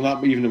know,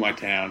 not even in my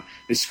town.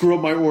 They screw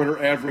up my order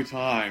every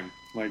time.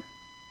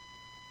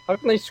 How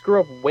can they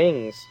screw up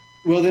wings?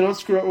 Well, they don't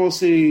screw up. Well,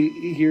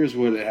 see, here's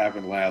what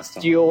happened last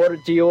time. Do you order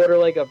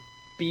a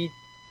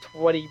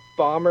B-20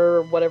 bomber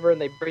or whatever, and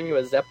they bring you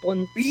a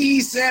Zeppelin?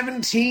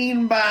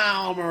 B-17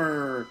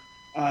 bomber.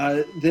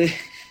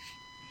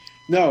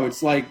 No,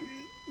 it's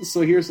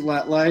so. Here's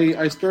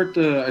I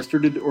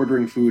started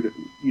ordering food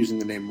using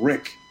the name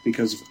Rick,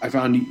 because I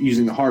found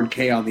using the hard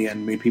K on the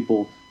end made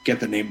people get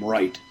the name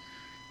right.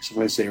 So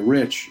if I say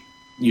Rich,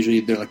 usually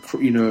they're like,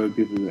 people are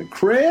like,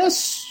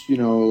 Chris,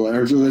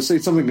 or they say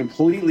something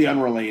completely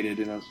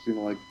unrelated,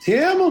 like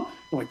Tim. I'm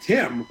like,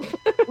 Tim,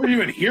 where do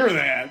you even hear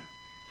that?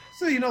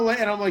 So and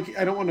I'm like,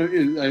 I don't want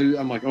to.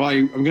 I'm like,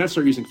 I'm gonna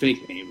start using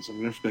fake names. I'm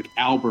gonna have to be like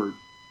Albert,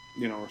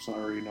 or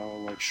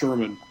like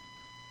Sherman.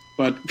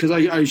 But because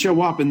I show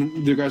up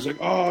and the guy's like,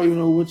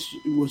 oh,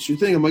 what's your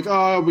thing? I'm like,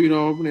 oh,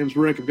 my name's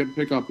Rick. I'm getting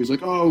pickup. He's like,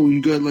 oh, you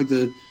got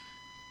the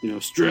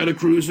Strata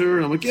Cruiser?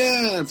 And I'm like,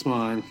 yeah, that's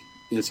mine.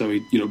 And so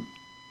he,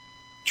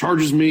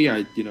 charges me.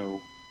 I,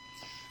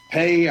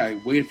 pay. I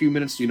wait a few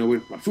minutes,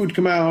 wait for my food to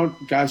come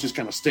out. Guy's just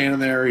kind of standing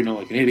there,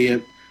 like an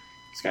idiot.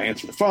 He's got to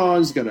answer the phone.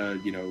 He's got to,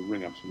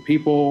 ring up some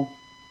people.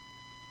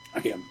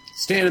 I'm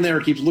standing there,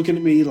 keeps looking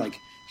at me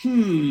like,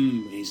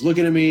 He's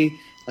looking at me.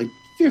 Like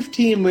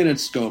 15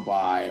 minutes go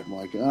by. I'm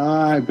like,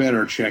 I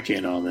better check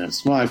in on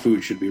this. My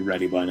food should be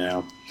ready by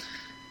now.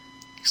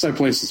 Because I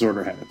placed this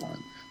order ahead of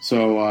time.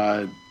 So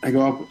I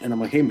go up and I'm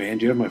like, hey, man,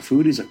 do you have my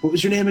food? He's like, what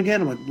was your name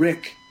again? I'm like,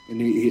 Rick.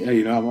 And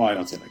I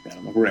don't say it like that.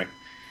 I'm like, Rick.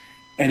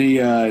 And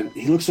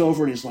he looks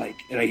over and he's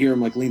like, and I hear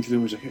him like lean through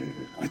the window. He's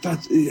like,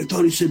 I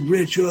thought he said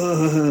Rich.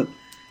 And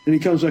he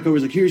comes back over.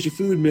 He's like, here's your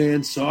food,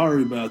 man.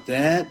 Sorry about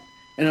that.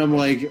 And I'm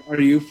like, are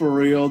you for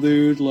real,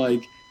 dude?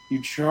 Like, you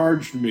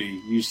charged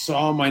me. You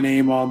saw my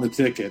name on the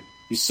ticket.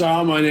 You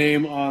saw my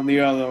name on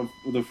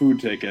the food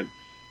ticket.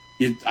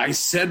 I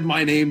said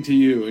my name to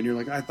you, and you're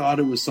like, I thought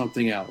it was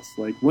something else.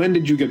 Like, when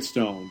did you get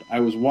stoned? I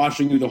was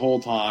watching you the whole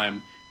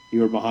time.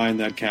 You were behind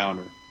that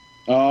counter.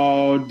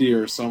 Oh,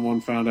 dear.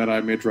 Someone found out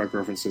I made drug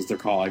references. They're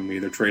calling me.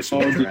 They're tracing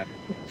me.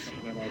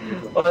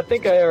 Well, I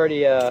think I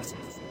already asked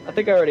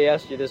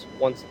you this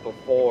once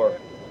before,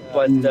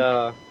 but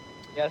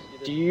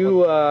do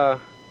you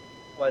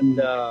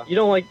you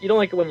don't like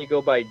it when you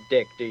go by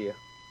Dick, do you?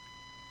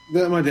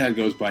 My dad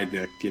goes by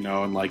Dick,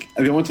 and like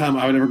the only time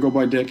I would ever go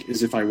by Dick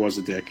is if I was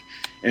a dick,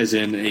 as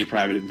in a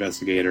private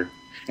investigator,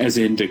 as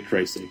in Dick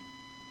Tracy.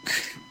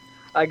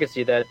 I could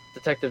see that.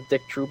 Detective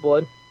Dick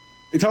Trueblood.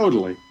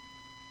 Totally.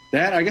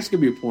 That, I guess,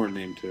 could be a porn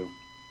name, too.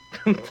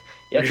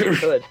 Yes, it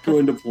could. Go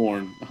into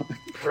porn.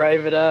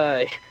 Private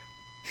Eye.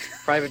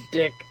 Private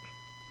Dick.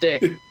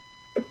 Dick.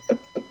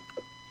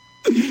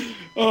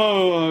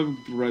 Oh,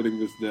 I'm writing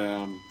this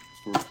down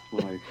for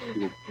my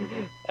people.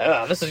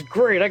 This is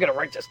great. I gotta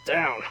write this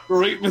down.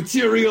 Great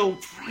material.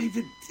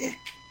 Private Dick.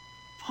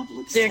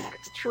 Public Dick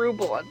sex.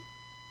 Trueblood.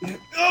 Oh,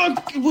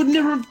 I would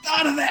never have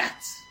thought of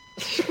that.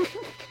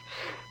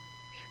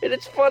 And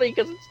it's funny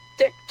because it's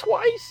Dick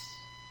twice.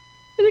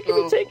 And it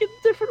can be taken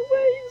different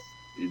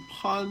ways.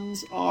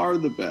 Puns are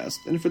the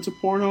best. And if it's a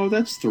porno,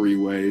 that's 3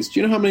 ways. Do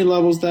you know how many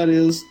levels that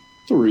is?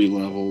 3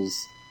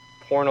 levels.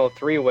 Porno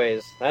 3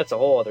 ways. That's a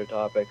whole other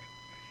topic.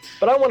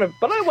 But I want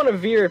to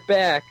veer it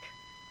back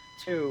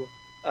to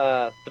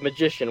the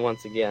magician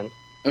once again.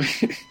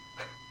 Okay.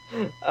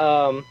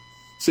 So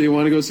you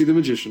want to go see the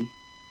magician?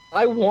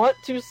 I want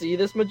to see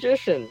this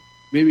magician.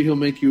 Maybe he'll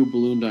make you a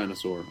balloon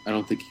dinosaur. I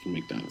don't think he can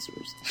make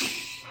dinosaurs.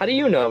 How do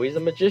you know? He's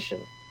a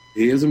magician.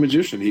 He is a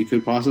magician. He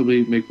could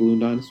possibly make balloon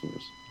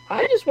dinosaurs.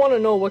 I just want to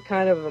know what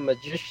kind of a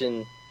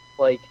magician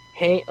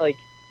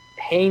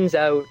hangs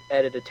out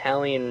at an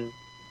Italian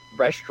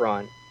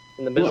restaurant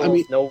in the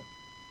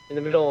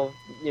middle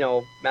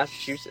of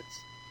Massachusetts.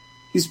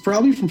 He's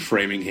probably from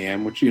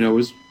Framingham, which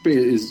is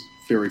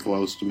very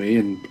close to me,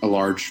 and a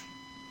large,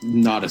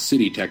 not a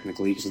city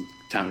technically, because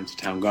it's a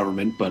town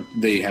government, but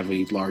they have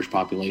a large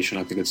population.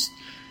 I think it's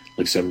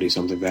like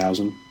 70-something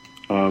thousand.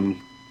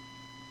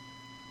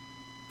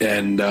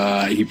 And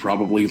he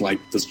probably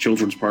does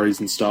children's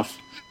parties and stuff.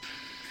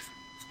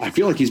 I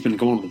feel like he's been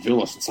going to the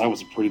villa since I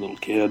was a pretty little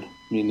kid.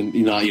 I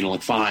mean,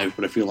 like 5,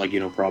 but I feel like,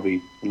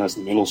 probably when I was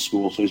in middle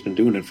school, so he's been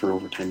doing it for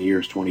over 10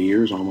 years, 20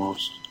 years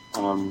almost.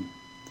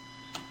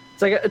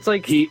 It's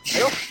like he...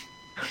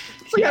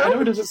 I know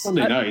he does it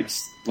Sunday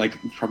nights. Like,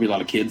 probably a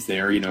lot of kids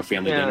there,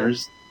 family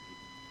dinners.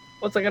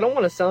 Well, it's like, I don't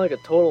want to sound like a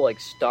total,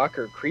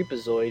 stalker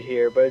creepazoid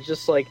here, but it's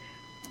just like...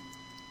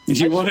 Did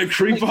you want to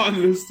creep on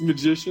this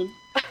magician?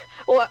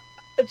 Well,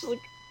 it's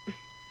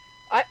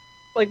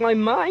like my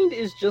mind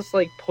is just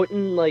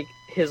putting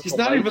his. He's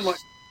not even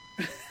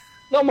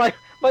No, my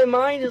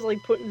mind is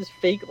putting his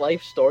fake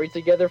life story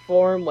together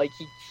for him.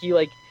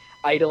 He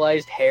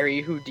idolized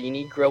Harry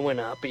Houdini growing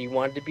up, and he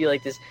wanted to be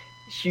this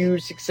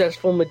huge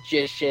successful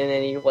magician,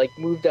 and he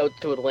moved out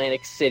to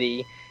Atlantic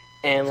City,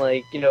 and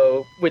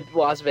with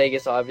Las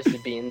Vegas obviously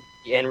being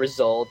the end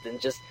result,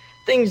 and just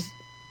things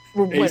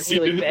went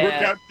really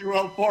bad. Work out too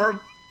well for him.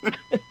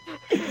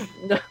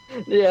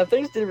 Yeah,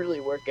 things didn't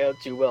really work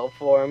out too well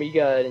for him. He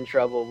got in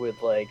trouble with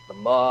the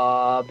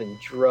mob and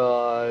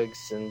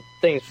drugs, and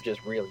things were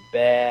just really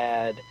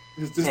bad.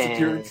 His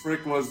disappearing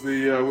trick was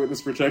the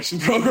witness protection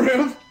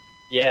program.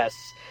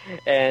 Yes,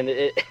 and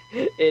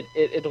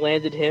it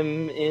landed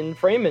him in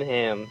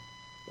Framingham,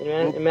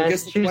 in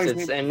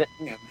Massachusetts, and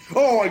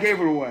I gave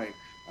it away.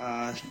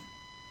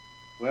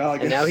 Well, I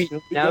guess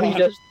now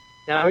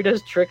he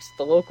does tricks at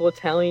the local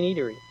Italian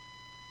eatery.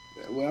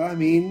 Well, I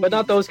mean... But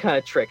not those kind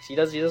of tricks. He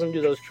doesn't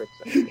do those tricks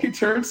anymore. He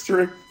turns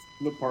tricks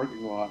in the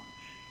parking lot.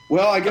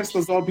 Well, I guess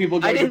those old people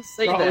go to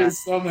college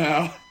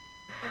somehow.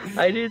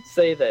 I didn't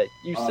say that.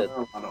 You said there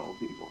are a lot of old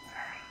people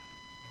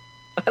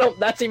there.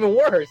 That's even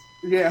worse.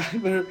 Yeah.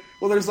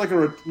 There's not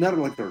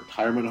a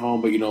retirement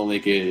home, but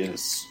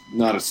it's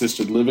not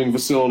assisted living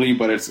facility,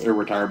 but it's a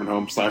retirement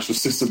home /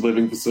 assisted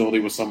living facility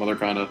with some other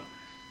kind of,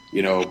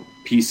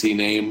 PC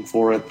name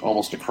for it,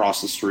 almost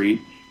across the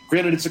street.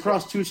 Granted, it's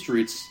across 2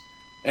 streets.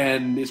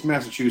 And it's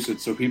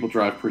Massachusetts, so people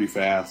drive pretty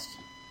fast.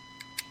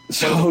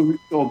 So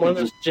one of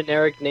those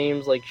generic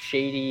names like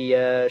Shady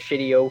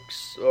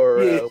Oaks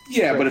or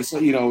yeah, but it's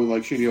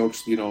like Shady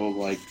Oaks,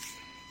 like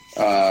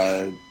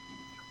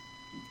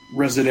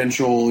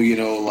residential,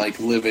 like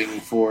living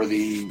for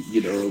the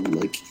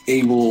like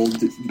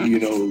abled,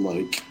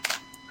 like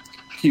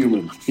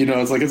human.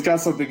 It's like it's got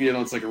something,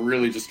 it's like a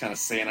really just kind of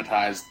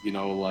sanitized,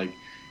 like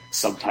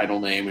subtitle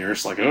name. You're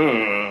just like,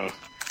 ugh,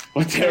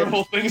 what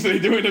terrible things are they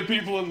doing to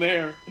people in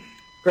there?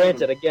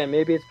 Granted, again,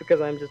 maybe it's because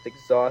I'm just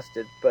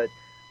exhausted, but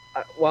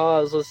while I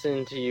was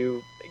listening to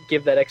you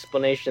give that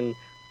explanation,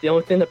 the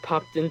only thing that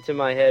popped into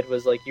my head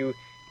was like you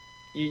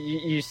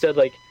said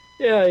like,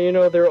 yeah,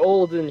 they're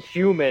old and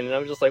human, and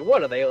I'm just like,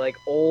 what are they, like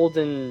old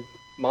and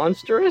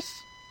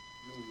monstrous?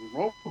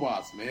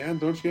 Robots, man.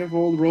 Don't you have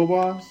old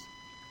robots?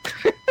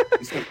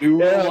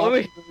 New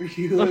robots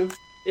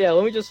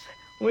let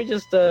me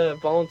just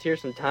volunteer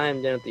some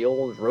time down at the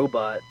old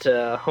robot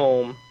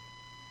home.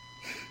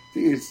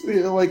 It's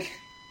like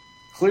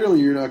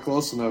clearly you're not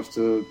close enough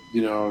to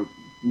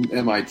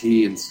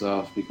MIT and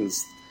stuff,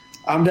 because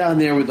I'm down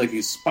there with like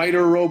these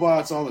spider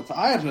robots all the time.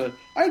 I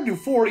had to do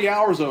 40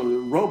 hours of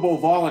robo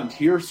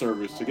volunteer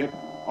service to get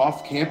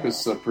off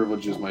campus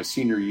privileges my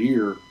senior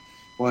year.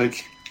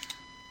 Like,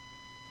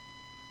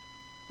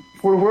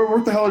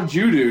 what the hell did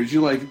you do? Did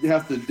you like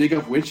have to dig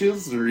up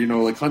witches or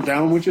like hunt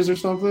down witches or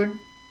something?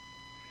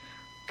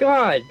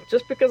 God,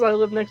 just because I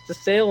live next to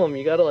Salem,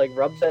 you gotta like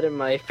rub that in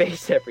my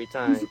face every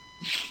time.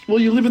 Well,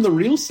 you live in the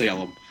real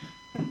Salem.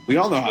 We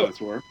all know how this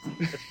works.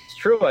 It's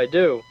true, I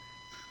do.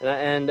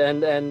 And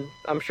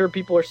I'm sure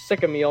people are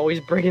sick of me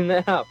always bringing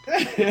that up.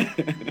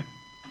 The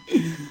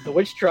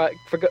witch trial,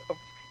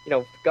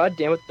 God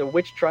damn it, the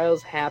witch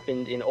trials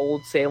happened in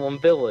Old Salem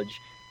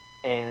Village,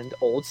 and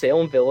Old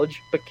Salem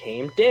Village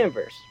became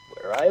Danvers,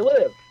 where I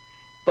live.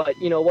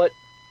 But you know what?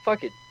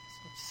 Fuck it.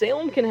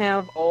 Salem can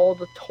have all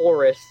the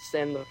tourists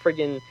and the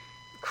friggin'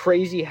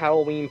 crazy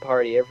Halloween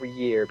party every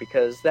year,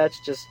 because that's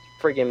just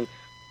friggin'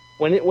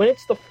 when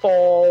it's the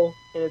fall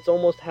and it's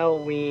almost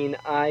Halloween,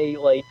 I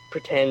like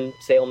pretend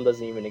Salem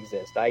doesn't even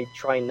exist. I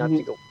try not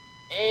to go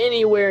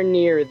anywhere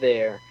near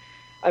there.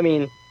 I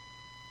mean,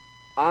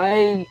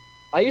 I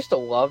used to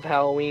love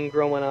Halloween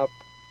growing up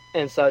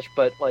and such,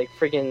 but like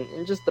friggin'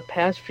 in just the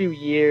past few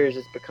years,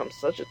 it's become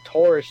such a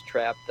tourist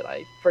trap that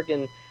I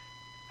friggin'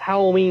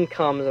 Halloween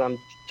comes and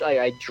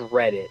I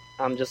dread it.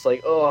 I'm just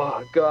like,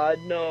 oh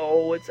God,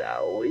 no, it's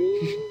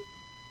Halloween.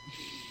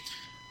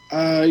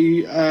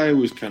 I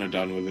was kind of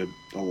done with it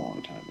a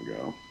long time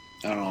ago.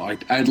 I don't know.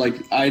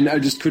 I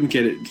just couldn't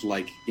get it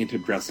like into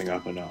dressing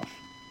up enough.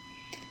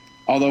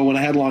 Although when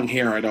I had long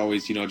hair, I'd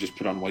always just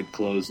put on white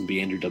clothes and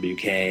be Andrew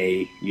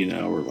WK,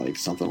 or like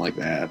something like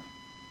that.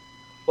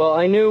 Well,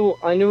 I knew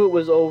it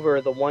was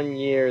over the one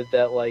year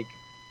that like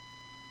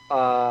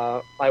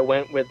I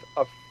went with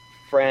a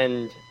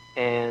friend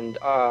and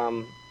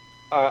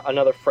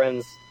another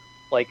friend's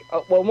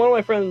one of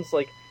my friends,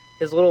 like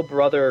his little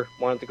brother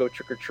wanted to go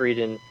trick or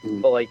treating,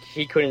 but like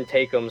he couldn't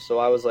take him, so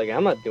I was like,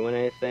 I'm not doing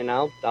anything.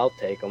 I'll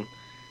take him.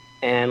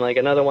 And like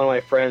another one of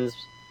my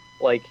friends,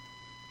 like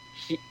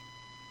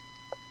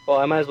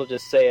I might as well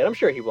just say it. I'm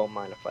sure he won't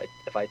mind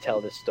if I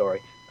tell this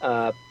story.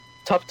 Tough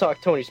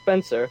Talk Tony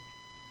Spencer,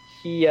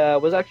 he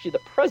was actually the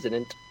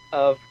president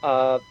of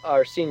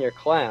our senior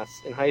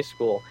class in high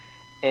school,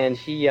 and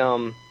he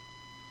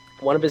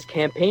one of his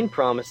campaign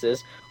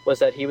promises was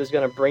that he was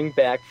going to bring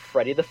back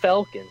Freddie the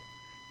Falcon,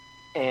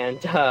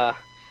 and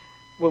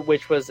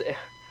which was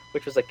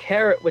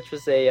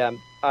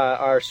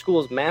our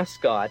school's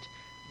mascot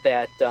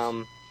that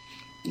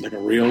like a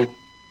real.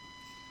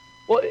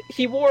 Well,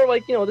 he wore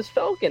this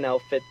Falcon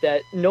outfit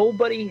that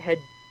nobody had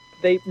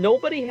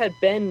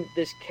been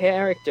this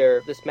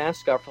character, this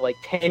mascot for like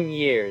 10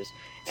 years.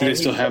 Do they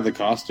still have the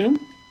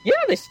costume? Yeah,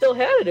 they still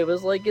had it. It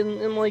was like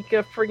in like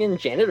a friggin'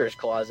 janitor's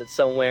closet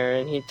somewhere,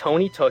 and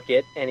Tony took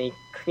it and he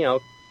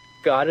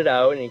got it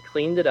out and he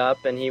cleaned it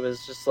up, and he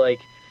was just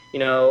like,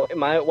 one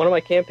of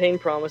my campaign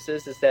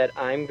promises is that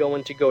I'm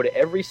going to go to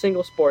every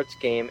single sports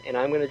game and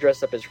I'm going to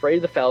dress up as Freddie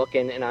the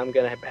Falcon and I'm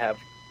going to have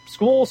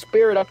school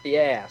spirit up the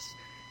ass.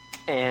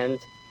 And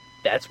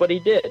that's what he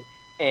did.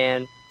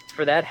 And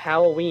for that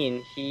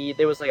Halloween,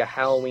 there was like a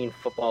Halloween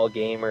football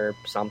game or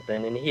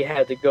something, and he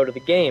had to go to the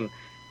game.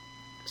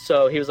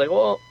 So he was like,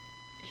 well,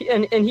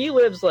 he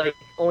lives like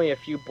only a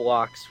few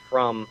blocks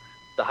from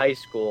the high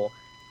school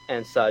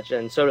and such,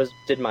 and so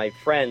did my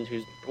friend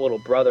whose little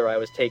brother I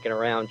was taking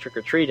around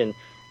trick-or-treating.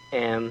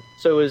 And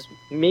so it was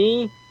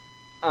me,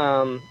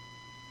 my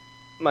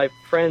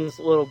friend's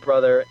little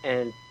brother,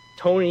 and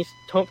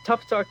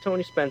Tough Talk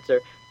Tony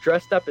Spencer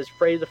dressed up as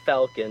Freddie the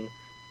Falcon,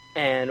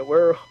 and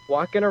we're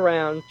walking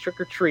around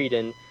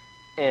trick-or-treating,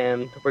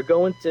 and we're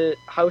going to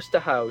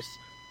house,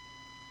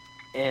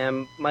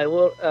 and my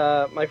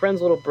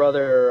friend's little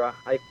brother,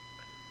 I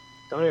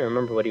don't even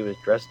remember what he was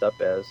dressed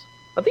up as.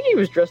 I think he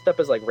was dressed up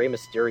as like Rey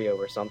Mysterio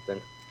or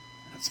something.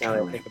 That's now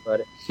that I think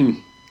about it.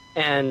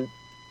 And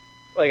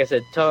like I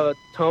said,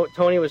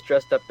 Tony was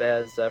dressed up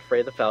as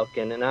Freddie the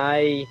Falcon, and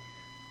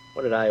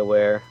what did I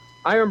wear?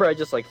 I remember I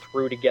just like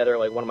threw together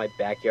like one of my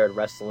backyard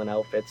wrestling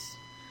outfits,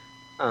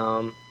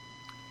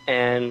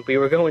 and we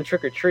were going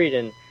trick or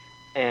treating,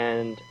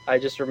 and I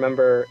just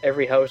remember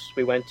every house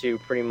we went to,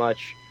 pretty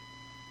much,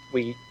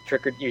 you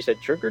said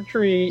trick or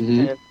treat,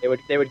 and they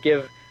would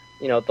give,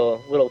 the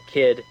little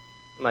kid,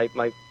 my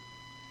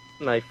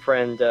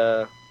friend's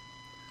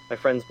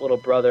little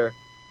brother,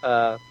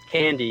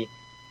 candy,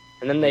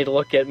 and then they'd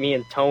look at me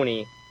and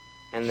Tony,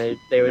 and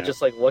they would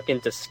just like look in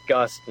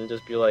disgust and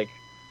just be like,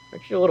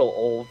 "Aren't you a little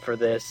old for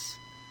this?"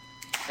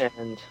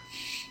 And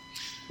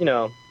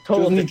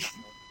total.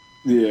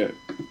 Yeah.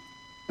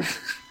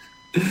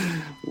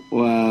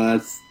 Well,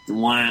 that's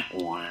wah,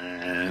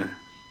 wah.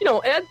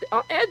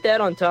 Add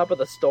that on top of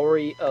the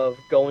story of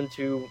going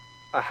to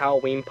a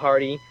Halloween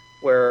party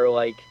where,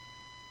 like,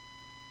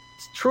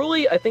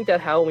 truly, I think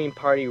that Halloween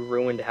party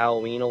ruined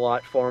Halloween a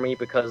lot for me,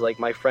 because, like,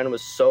 my friend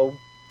was so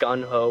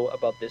gung-ho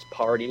about this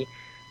party,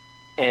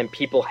 and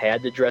people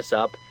had to dress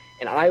up,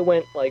 and I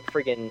went, like,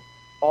 friggin'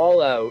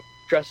 all out,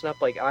 dressing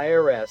up like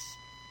IRS,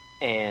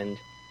 and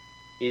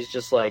he's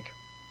just like,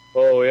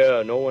 "Oh,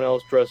 yeah, no one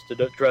else dressed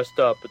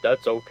up, but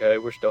that's okay,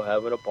 we're still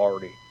having a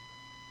party."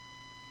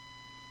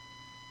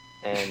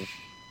 And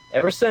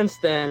ever since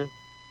then,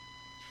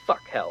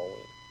 fuck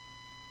Halloween.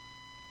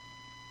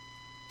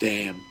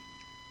 Damn.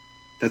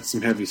 That's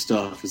some heavy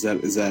stuff. Is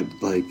that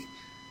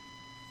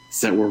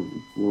where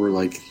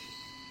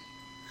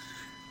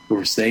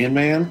we're staying,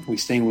 man? We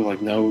staying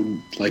with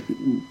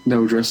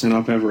no dressing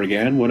up ever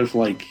again? What if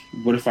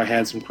I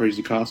had some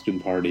crazy costume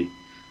party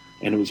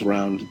and it was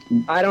around,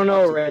 I don't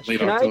know, Rich.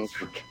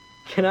 October?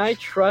 Can I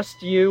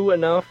trust you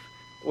enough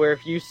where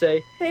if you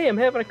say, "Hey, I'm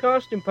having a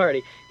costume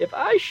party," if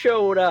I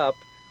showed up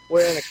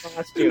wearing a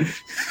costume,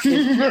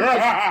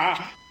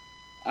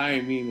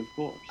 I mean, of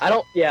course. I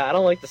don't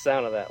like the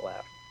sound of that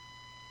laugh.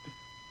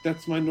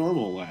 That's my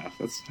normal laugh.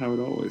 That's how it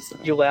always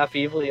sounds. You laugh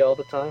evilly all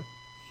the time?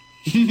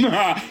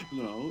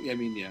 No, I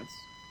mean,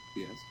 yes.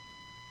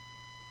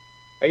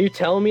 Are you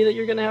telling me that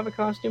you're going to have a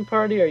costume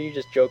party, or are you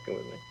just joking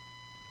with me?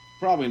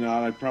 Probably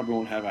not. I probably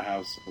won't have a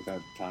house at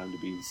that time to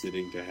be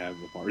sitting to have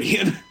the party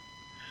in.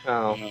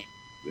 Oh.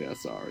 Yeah,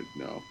 sorry.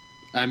 No.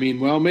 I mean,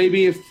 well,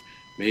 maybe if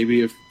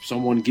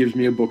someone gives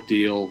me a book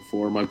deal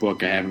for my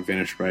book I haven't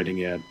finished writing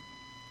yet.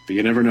 But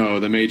you never know.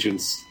 Them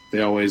agents,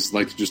 they always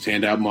like to just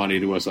hand out money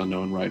to us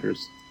unknown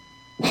writers.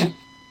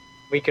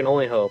 We can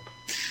only hope.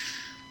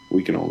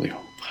 We can only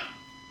hope.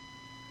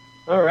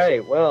 All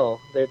right.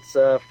 Well, it's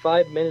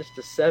 5 minutes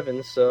to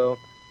 7, so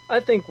I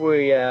think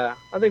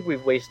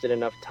we've wasted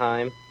enough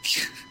time.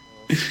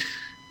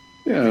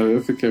 Yeah, I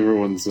think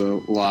everyone's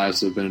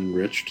lives have been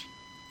enriched.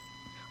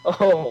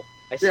 Oh,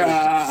 I see.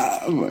 Yeah,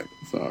 I'm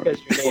sorry.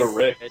 Because your name's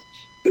Rich.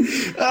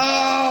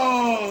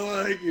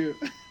 Oh, thank you.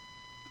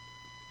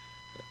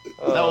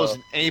 That was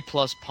an A+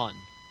 pun.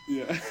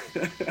 Yeah.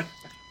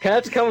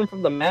 That's coming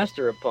from the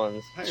master of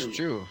puns. It's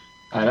true.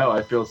 I know.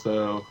 I feel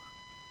so,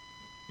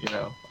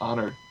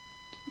 honored.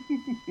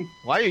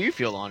 Why do you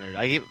feel honored?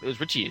 It was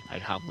Richie.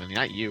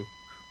 Not you.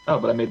 Oh,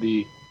 but I made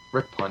the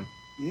Rick pun.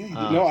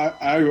 Yeah. No,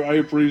 I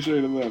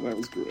appreciated that. That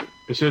was great.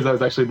 It shows I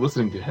was actually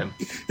listening to him.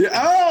 Yeah.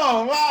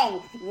 Oh,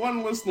 wow!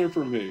 One listener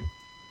for me.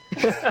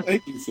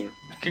 Thank you, sir.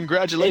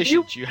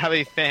 Congratulations, you have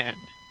a fan.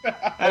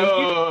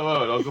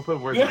 Oh, don't go put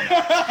words on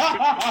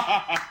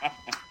that.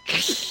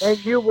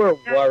 And you were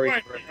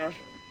worried.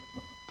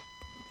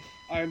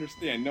 I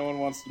understand. No one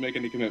wants to make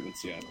any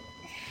commitments yet.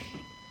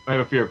 I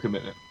have a fear of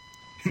commitment.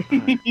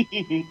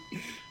 I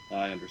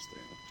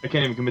understand. I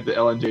can't even commit to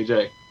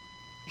LNJJ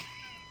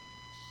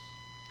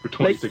for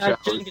 26 hours.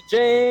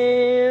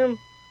 Jam.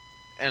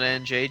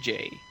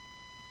 LNJJ.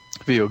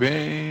 Video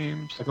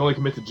games. I can only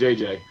commit to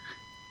JJ.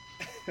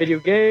 Video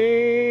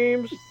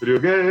games. Video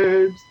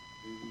games.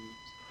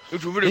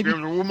 It's a video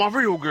game with my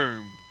video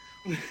game.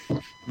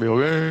 Video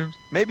games.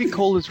 Maybe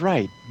Cole is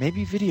right.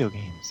 Maybe video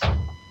games.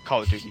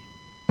 Call of Duty.